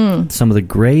history, some of the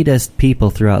greatest people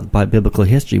throughout biblical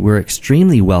history were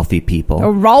extremely wealthy people.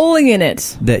 Rolling in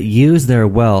it. That use their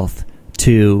wealth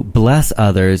to bless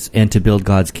others and to build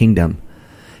God's kingdom.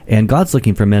 And God's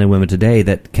looking for men and women today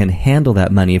that can handle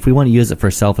that money. If we want to use it for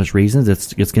selfish reasons,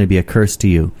 it's going to be a curse to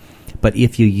you. But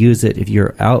if you use it, if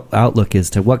your outlook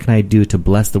is to what can I do to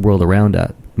bless the world around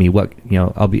me,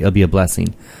 I'll be a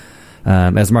blessing.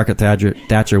 As Margaret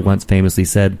Thatcher once famously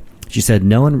said, she said,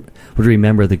 no one would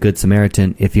remember the Good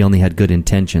Samaritan if he only had good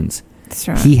intentions. That's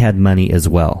right. He had money as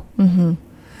well. Mm-hmm.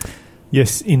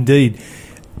 Yes, indeed.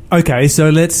 Okay, so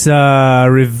let's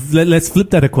flip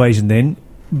that equation then.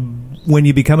 When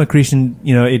you become a Christian,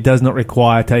 it does not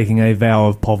require taking a vow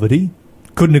of poverty.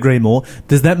 Couldn't agree more.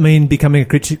 Does that mean becoming a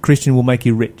Christian will make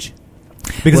you rich?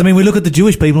 Because I mean, we look at the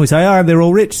Jewish people and we say, "Oh, they're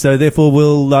all rich, so therefore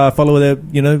we'll follow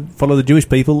the Jewish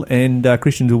people, and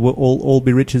Christians will all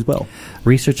be rich as well."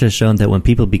 Research has shown that when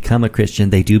people become a Christian,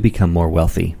 they do become more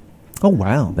wealthy. Oh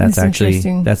wow, that's actually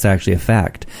a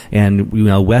fact. And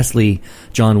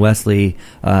John Wesley,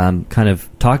 kind of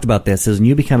talked about this. As when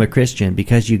you become a Christian,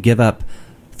 because you give up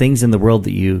things in the world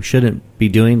that you shouldn't be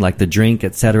doing, like the drink,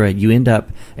 etc., you end up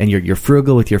and you're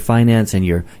frugal with your finance, and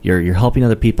you're helping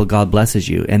other people. God blesses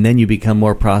you, and then you become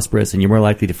more prosperous, and you're more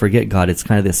likely to forget God. It's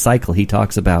kind of this cycle he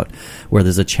talks about, where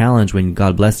there's a challenge when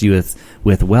God blesses you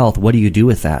with wealth. What do you do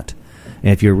with that?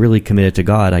 And if you're really committed to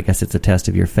God, I guess it's a test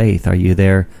of your faith. Are you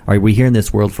there? Are we here in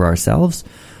this world for ourselves,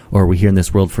 or are we here in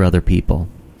this world for other people?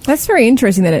 That's very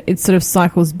interesting that it sort of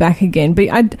cycles back again.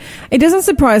 But it doesn't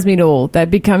surprise me at all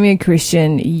that becoming a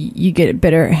Christian, you get a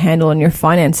better handle on your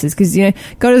finances, because,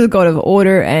 God is a God of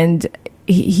order, and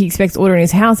he expects order in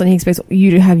his house, and he expects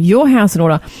you to have your house in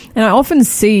order. And I often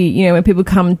see, when people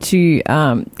come to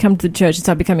the church and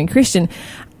start becoming Christian,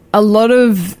 a lot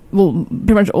of,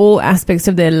 pretty much all aspects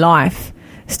of their life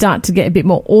start to get a bit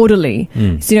more orderly.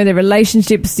 So, their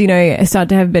relationships, start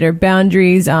to have better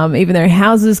boundaries. Even their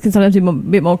houses can sometimes be a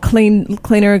bit more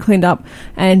cleaner and cleaned up.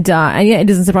 And it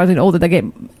doesn't surprise me at all that they get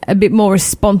a bit more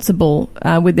responsible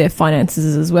with their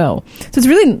finances as well. So it's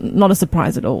really not a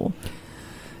surprise at all.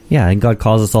 Yeah, and God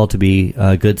calls us all to be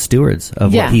good stewards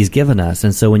of what he's given us.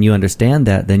 And so when you understand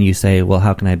that, then you say, well,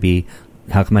 how can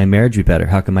my marriage be better?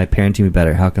 How can my parenting be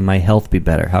better? How can my health be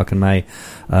better? How can my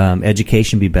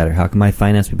education be better? How can my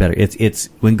finance be better? It's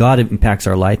when God impacts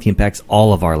our life, he impacts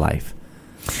all of our life.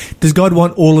 Does God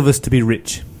want all of us to be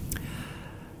rich?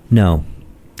 No.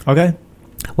 Okay.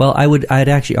 Well, I'd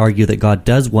actually argue that God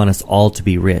does want us all to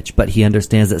be rich, but he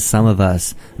understands that some of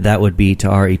us, that would be to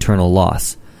our eternal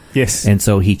loss. Yes. And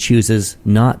so he chooses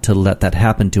not to let that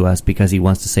happen to us because he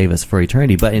wants to save us for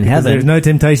eternity. But in heaven, there's no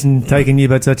temptation taken you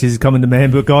but such as common to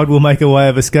man, but God will make a way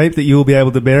of escape that you will be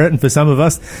able to bear it. And for some of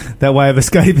us, that way of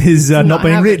escape is not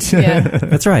being rich. Yeah.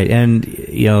 That's right. And,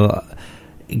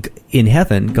 in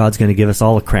heaven, God's going to give us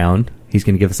all a crown. He's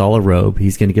going to give us all a robe.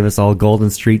 He's going to give us all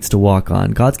golden streets to walk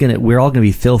on. We're all going to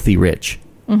be filthy rich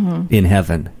in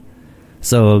heaven.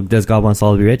 So does God want us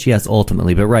all to be rich? Yes,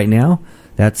 ultimately. But right now,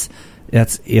 that's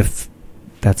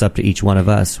up to each one of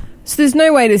us. So there's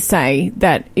no way to say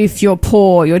that if you're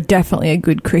poor, you're definitely a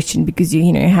good Christian because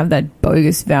you have that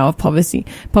bogus vow of poverty.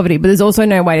 But there's also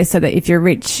no way to say that if you're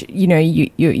rich,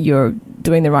 you're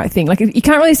doing the right thing. Like, you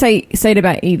can't really say it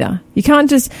about either. You can't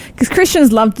because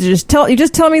Christians love to just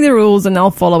tell me the rules and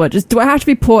I'll follow it. Do I have to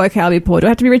be poor? Okay, I'll be poor. Do I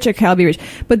have to be rich? Okay, I'll be rich.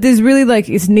 But there's really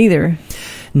it's neither.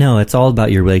 No, it's all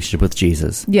about your relationship with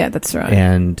Jesus. Yeah, that's right.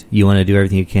 And you want to do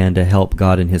everything you can to help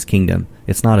God in his kingdom.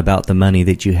 It's not about the money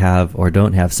that you have or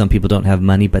don't have. Some people don't have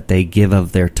money, but they give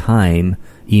of their time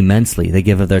immensely. They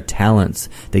give of their talents.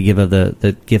 They give of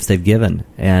the gifts they've given.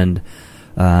 And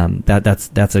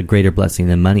that's a greater blessing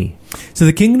than money. So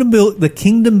the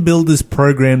Kingdom Builders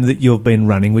program that you've been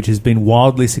running, which has been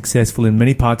wildly successful in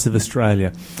many parts of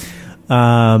Australia,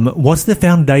 what's the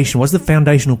foundation? What's the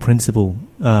foundational principle?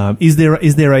 Is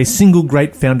there a single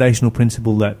great foundational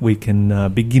principle that we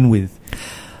can begin with?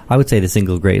 I would say the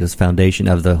single greatest foundation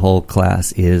of the whole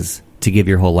class is to give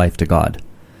your whole life to God.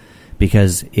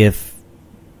 Because if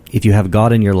you have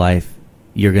God in your life,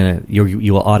 you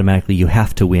will automatically, you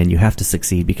have to win, you have to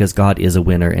succeed, because God is a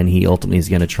winner and he ultimately is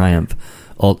going to triumph,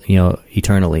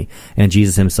 eternally. And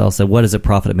Jesus himself said, what does it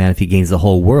profit a man if he gains the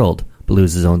whole world but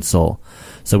loses his own soul?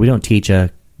 So we don't teach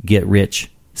a get rich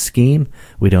scheme.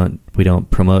 We don't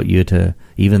promote you to,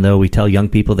 even though we tell young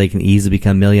people they can easily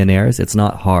become millionaires, it's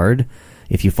not hard.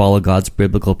 If you follow God's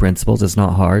biblical principles, it's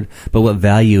not hard. But what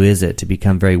value is it to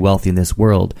become very wealthy in this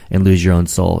world and lose your own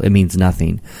soul? It means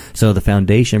nothing. So the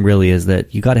foundation really is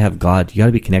that you got to have God. You got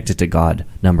to be connected to God,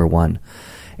 number one.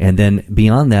 And then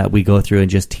beyond that, we go through and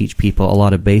just teach people a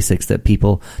lot of basics that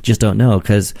people just don't know.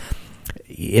 Because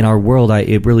in our world,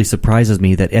 it really surprises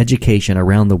me that education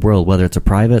around the world, whether it's a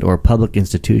private or a public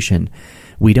institution,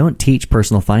 we don't teach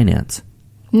personal finance.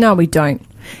 No, we don't.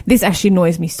 This actually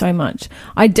annoys me so much.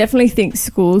 I definitely think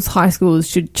high schools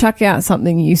should chuck out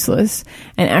something useless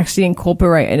and actually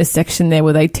incorporate a section there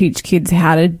where they teach kids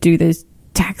how to do their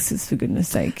taxes, for goodness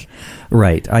sake.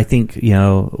 Right. I think,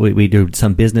 we do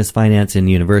some business finance in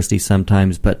university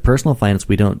sometimes, but personal finance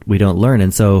we don't learn.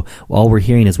 And so all we're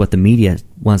hearing is what the media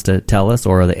wants to tell us,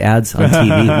 or the ads on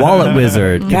TV, Wallet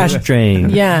Wizard, Cash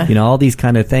Train, all these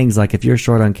kind of things. Like, if you're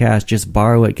short on cash, just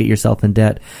borrow it, get yourself in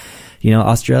debt.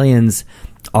 Australians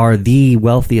are the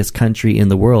wealthiest country in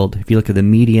the world. If you look at the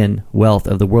median wealth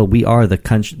of the world, we are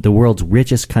the world's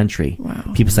richest country.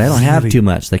 Wow. People say, I don't have too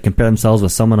much. They compare themselves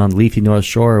with someone on the leafy North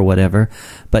Shore or whatever.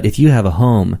 But if you have a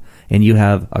home and you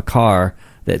have a car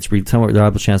that's somewhat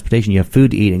reliable transportation, you have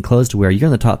food to eat and clothes to wear, you're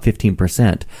in the top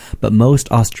 15%. But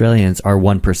most Australians are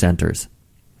 1%ers.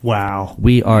 Wow.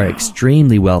 We are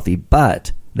extremely wealthy.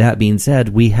 But that being said,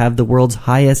 we have the world's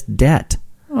highest debt.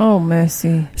 Oh,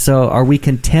 mercy. So are we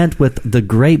content with the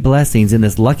great blessings in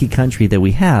this lucky country that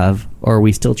we have, or are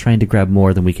we still trying to grab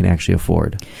more than we can actually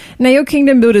afford? Now, your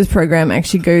Kingdom Builders program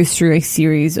actually goes through a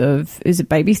series of, is it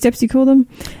baby steps you call them?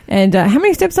 And how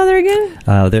many steps are there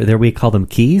again? There we call them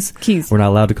keys. Keys. We're not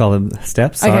allowed to call them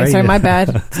steps. Sorry. Okay, sorry, my bad.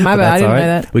 It's my bad. I didn't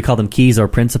know that. We call them keys or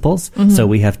principles. Mm-hmm. So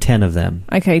we have 10 of them.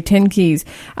 Okay, 10 keys.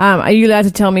 Are you allowed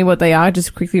to tell me what they are?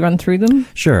 Just quickly run through them.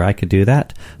 Sure, I could do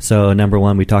that. So number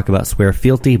 1, we talk about swear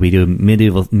fealty. We do a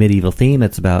medieval theme.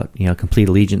 It's about complete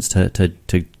allegiance to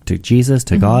Jesus,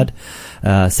 to God.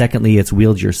 Secondly, it's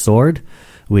wield your sword,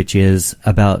 which is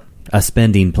about a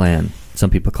spending plan. Some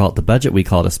people call it the budget. We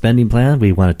call it a spending plan.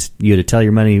 We want you to tell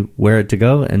your money where to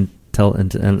go and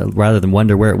rather than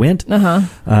wonder where it went.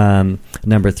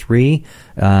 Number 3,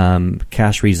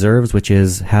 cash reserves, which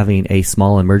is having a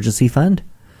small emergency fund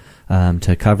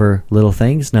to cover little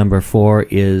things. Number 4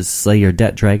 is slay your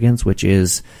debt dragons, which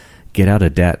is get out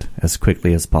of debt as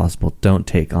quickly as possible. Don't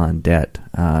take on debt.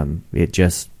 It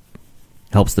just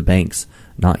helps the banks,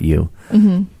 not you.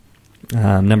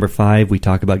 Mm-hmm. Number 5, we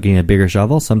talk about getting a bigger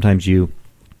shovel. Sometimes you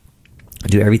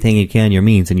do everything you can, your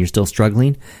means, and you're still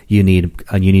struggling. You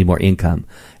need more income.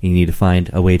 You need to find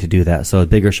a way to do that. So a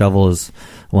bigger shovel is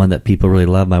one that people really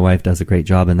love. My wife does a great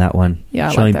job in that one,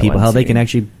 showing people how they can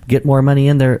actually get more money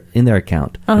in their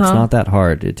account. It's not that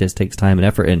hard. It just takes time and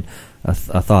effort and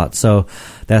a thought. So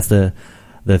that's the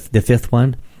 5th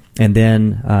one. And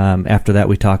then after that,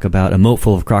 we talk about a moat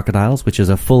full of crocodiles, which is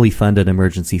a fully funded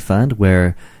emergency fund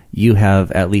where you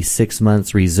have at least 6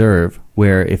 months reserve,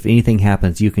 where if anything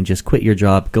happens, you can just quit your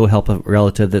job, go help a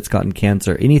relative that's gotten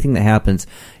cancer. Anything that happens,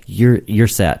 you're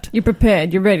set. You're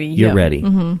prepared. You're ready. You're ready.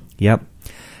 Mm-hmm. Yep.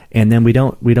 And then we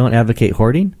don't advocate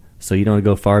hoarding, so you don't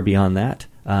go far beyond that.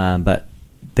 But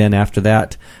then after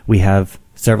that, we have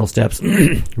several steps.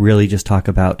 Really, just talk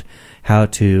about how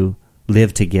to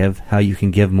live to give, how you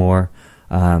can give more,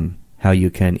 how you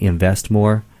can invest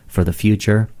more for the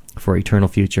future, for eternal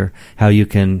future, how you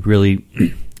can really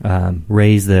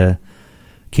raise the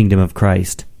kingdom of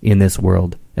Christ in this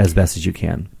world as best as you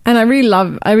can. And I really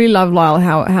love, Lyle,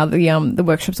 how the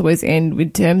workshops always end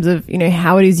with terms of,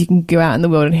 how it is you can go out in the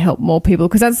world and help more people.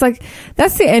 Because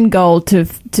that's the end goal to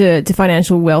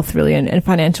financial wealth, really, and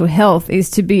financial health, is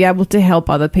to be able to help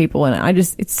other people. And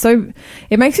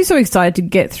it makes you so excited to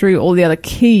get through all the other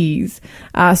keys,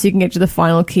 so you can get to the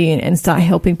final key and start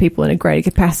helping people in a greater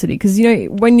capacity. Because,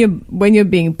 when you're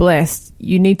being blessed,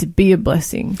 you need to be a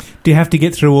blessing. Do you have to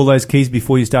get through all those keys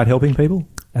before you start helping people?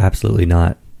 Absolutely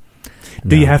not.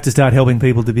 Do you have to start helping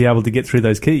people to be able to get through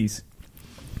those keys?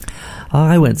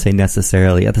 I wouldn't say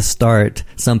necessarily. At the start,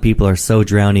 some people are so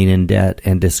drowning in debt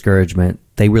and discouragement,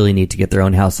 they really need to get their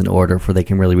own house in order before they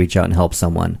can really reach out and help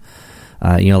someone.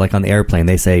 Like on the airplane,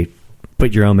 they say,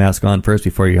 put your own mask on first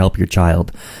before you help your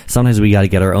child. Sometimes we got to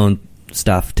get our own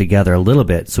stuff together a little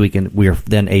bit so we're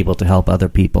then able to help other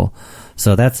people.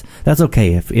 So that's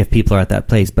okay if people are at that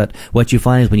place. But what you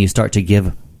find is when you start to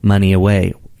give money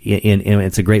away, and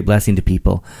it's a great blessing to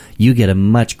people, you get a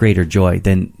much greater joy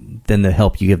than the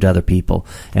help you give to other people,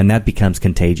 and that becomes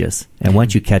contagious. And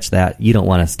once you catch that, you don't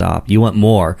want to stop. You want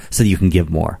more so that you can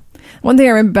give more. One thing I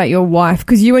remember about your wife,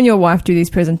 because you and your wife do these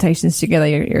presentations together,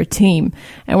 you're a team,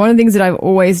 and one of the things that I've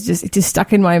always just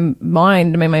stuck in my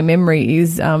mind, my memory,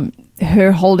 is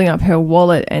her holding up her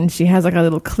wallet, and she has like a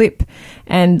little clip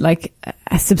and like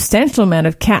a substantial amount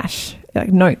of cash, like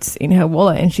notes in her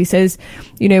wallet, and she says,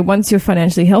 once you're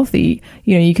financially healthy,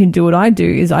 you can do what I do,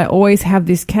 is I always have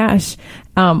this cash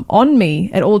on me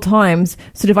at all times,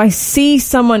 so that if I see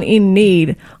someone in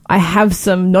need, I have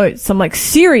some notes, some like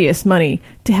serious money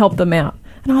to help them out.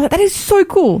 And I'm like, that is so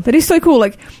cool. That is so cool.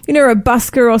 Like, a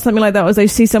busker or something like that, as they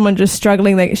see someone just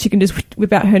struggling, she can just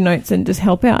whip out her notes and just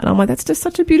help out. And I'm like, that's just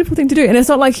such a beautiful thing to do. And it's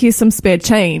not like here's some spare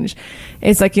change.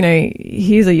 It's like,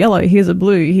 here's a yellow, here's a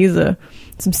blue, here's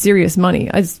some serious money.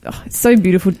 It's so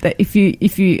beautiful that if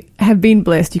you have been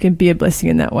blessed, you can be a blessing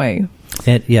in that way.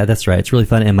 And, yeah, that's right. It's really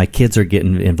fun. And my kids are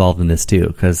getting involved in this too,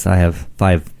 because I have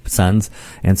 5 sons.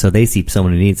 And so they see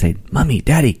someone in need and say, Mommy,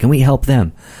 Daddy, can we help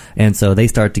them? And so they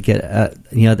start to get,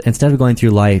 instead of going through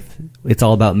life, it's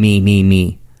all about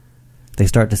me. they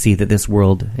start to see that this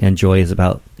world and joy is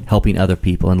about helping other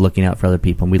people and looking out for other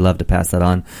people. And we love to pass that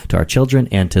on to our children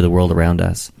and to the world around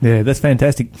us. Yeah, that's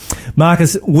fantastic.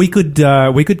 Marcus, we could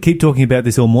keep talking about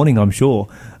this all morning, I'm sure.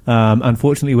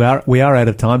 Unfortunately, we are out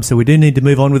of time, so we do need to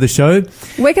move on with the show.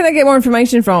 Where can I get more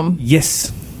information from?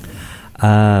 Yes.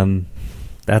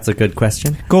 That's a good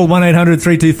question. Call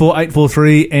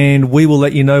 1-800-324-843 and we will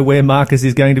let you know where Marcus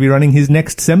is going to be running his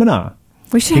next seminar.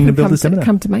 We should Kingdom have Builder him Seminar.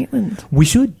 come to Maitland. We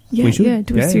should. Yeah, we should. yeah,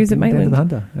 do a series at down to Maitland. the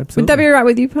Hunter. Absolutely. Would that be all right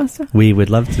with you, Pastor? We would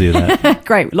love to do that.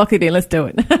 Great. Lock it in. Let's do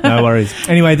it. No worries.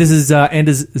 Anyway, this is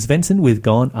Anders Svensson with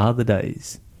Gone Are the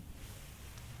Days.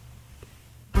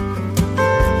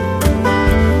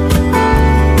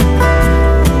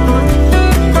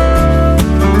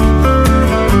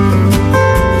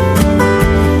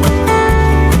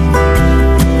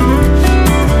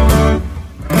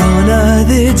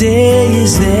 The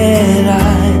days that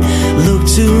I look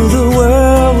to the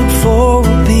world for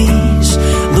a peace,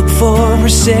 look for a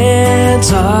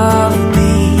sense of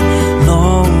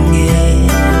belonging.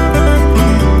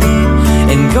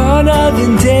 And gone are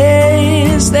the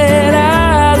days that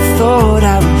I thought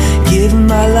I would give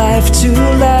my life to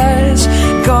lies.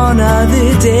 Gone are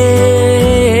the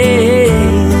days,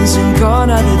 and gone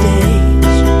are the days.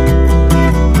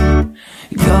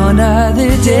 Gone are the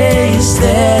days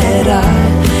that I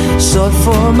sought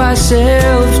for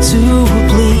myself to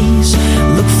please,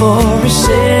 look for a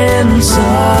sense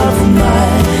of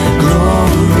my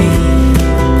glory.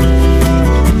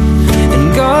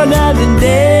 And gone are the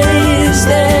days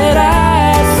that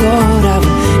I thought I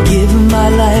would give my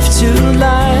life to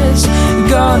lies.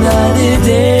 Gone are the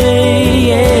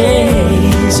days,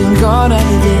 and gone are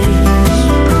the days.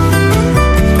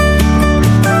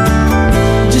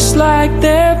 Just like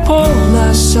the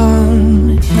polar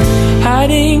sun,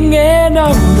 hiding and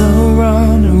on the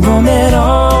run, roaming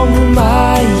on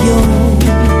my own.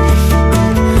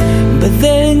 But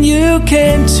then you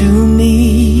came to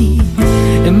me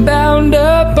and bound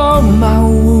up all my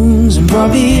wounds and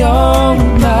brought me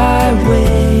on my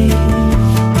way.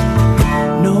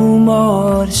 No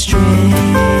more to stray.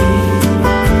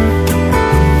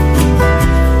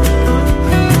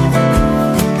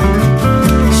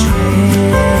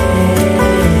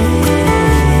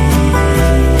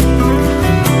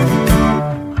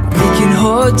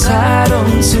 Hold tight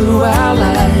onto our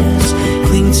lives,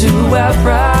 cling to our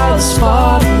proud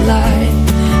spotlight.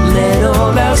 Let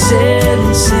all our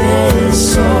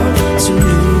senses soar to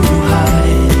new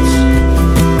heights.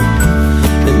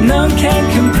 But none can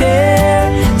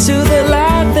compare to the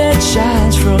light that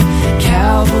shines from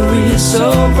Calvary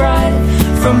so bright.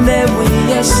 From there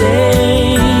we are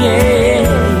saved,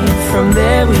 from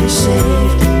there we are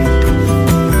saved.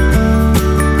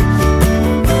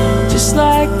 Just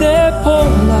like the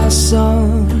polar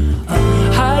sun,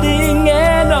 hiding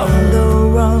and on the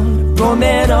run,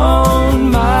 roaming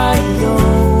on my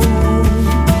own.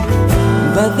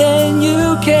 But then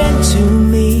you came to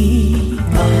me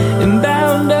and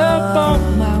bound up all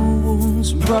my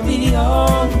wounds, brought me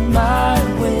on my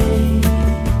way.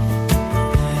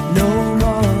 No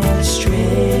more to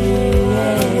stray.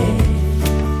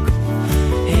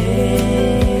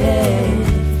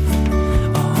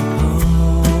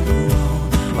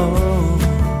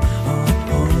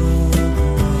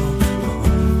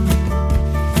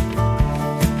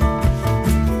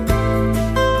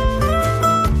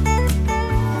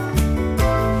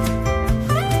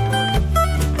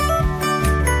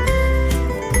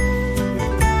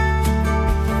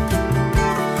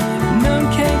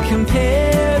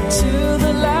 Compared to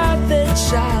the light that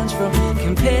shines from,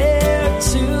 compared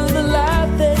to the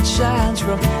light that shines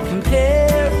from,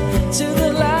 compared to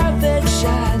the light that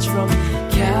shines from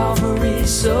Calvary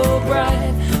so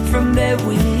bright. From there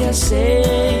we are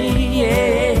saved,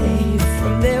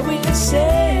 from there we are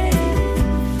saved.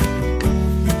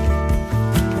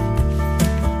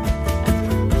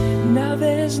 Now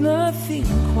there's nothing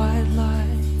quite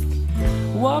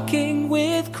like walking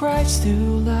with Christ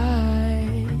through life.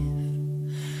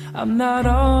 I'm not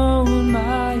on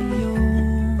my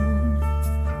own.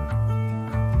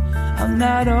 I'm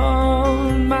not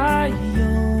on my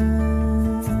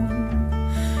own.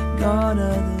 Gone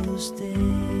are those days.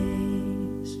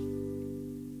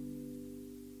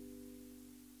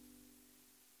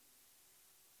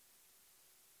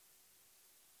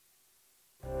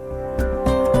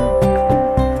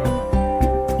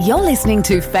 You're listening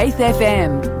to Faith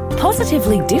FM,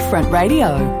 positively different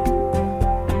radio.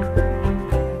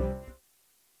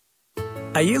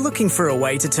 Are you looking for a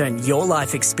way to turn your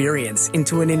life experience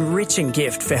into an enriching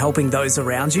gift for helping those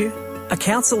around you? A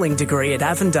counselling degree at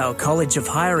Avondale College of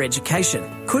Higher Education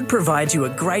could provide you a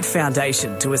great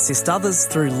foundation to assist others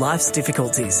through life's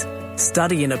difficulties.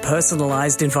 Study in a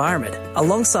personalised environment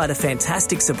alongside a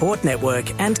fantastic support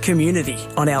network and community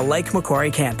on our Lake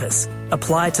Macquarie campus.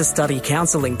 Apply to study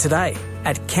counselling today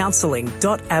at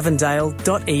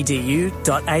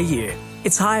counselling.avondale.edu.au.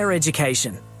 It's higher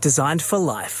education designed for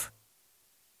life.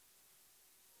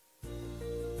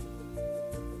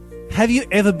 Have you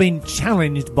ever been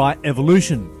challenged by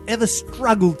evolution? Ever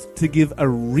struggled to give a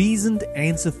reasoned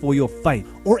answer for your faith?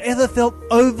 Or ever felt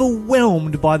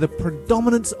overwhelmed by the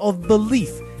predominance of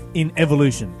belief in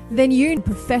evolution? Then you and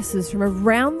professors from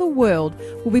around the world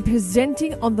will be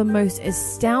presenting on the most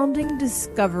astounding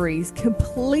discoveries,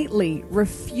 completely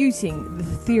refuting the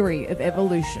theory of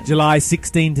evolution. July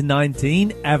 16 to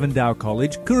 19, Avondale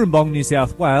College, Cooranbong, New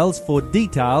South Wales. For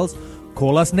details,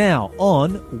 call us now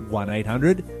on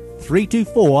 1800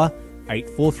 324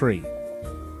 843.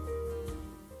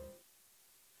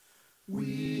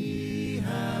 We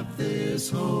have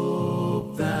this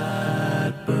hope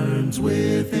that burns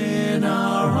within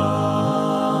our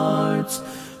hearts,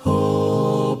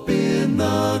 hope in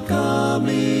the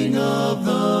coming of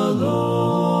the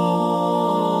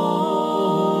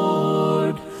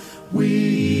Lord.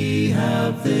 We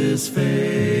have this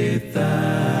faith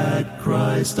that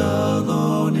Christ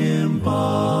alone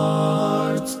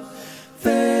imparts,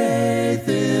 faith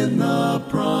in the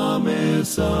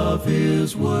promise of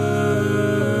His word.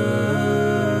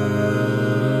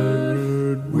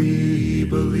 We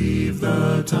believe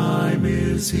the time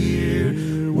is here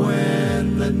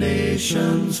when the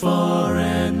nations far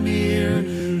and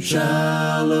near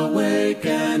shall awake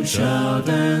and shout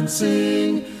and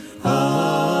sing,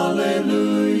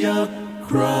 Hallelujah,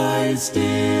 Christ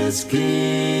is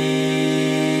King.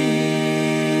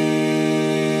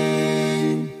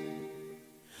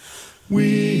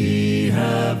 We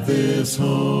have this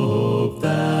hope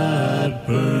that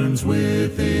burns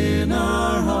within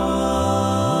our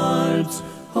hearts,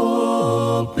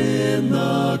 hope in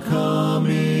the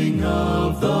coming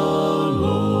of the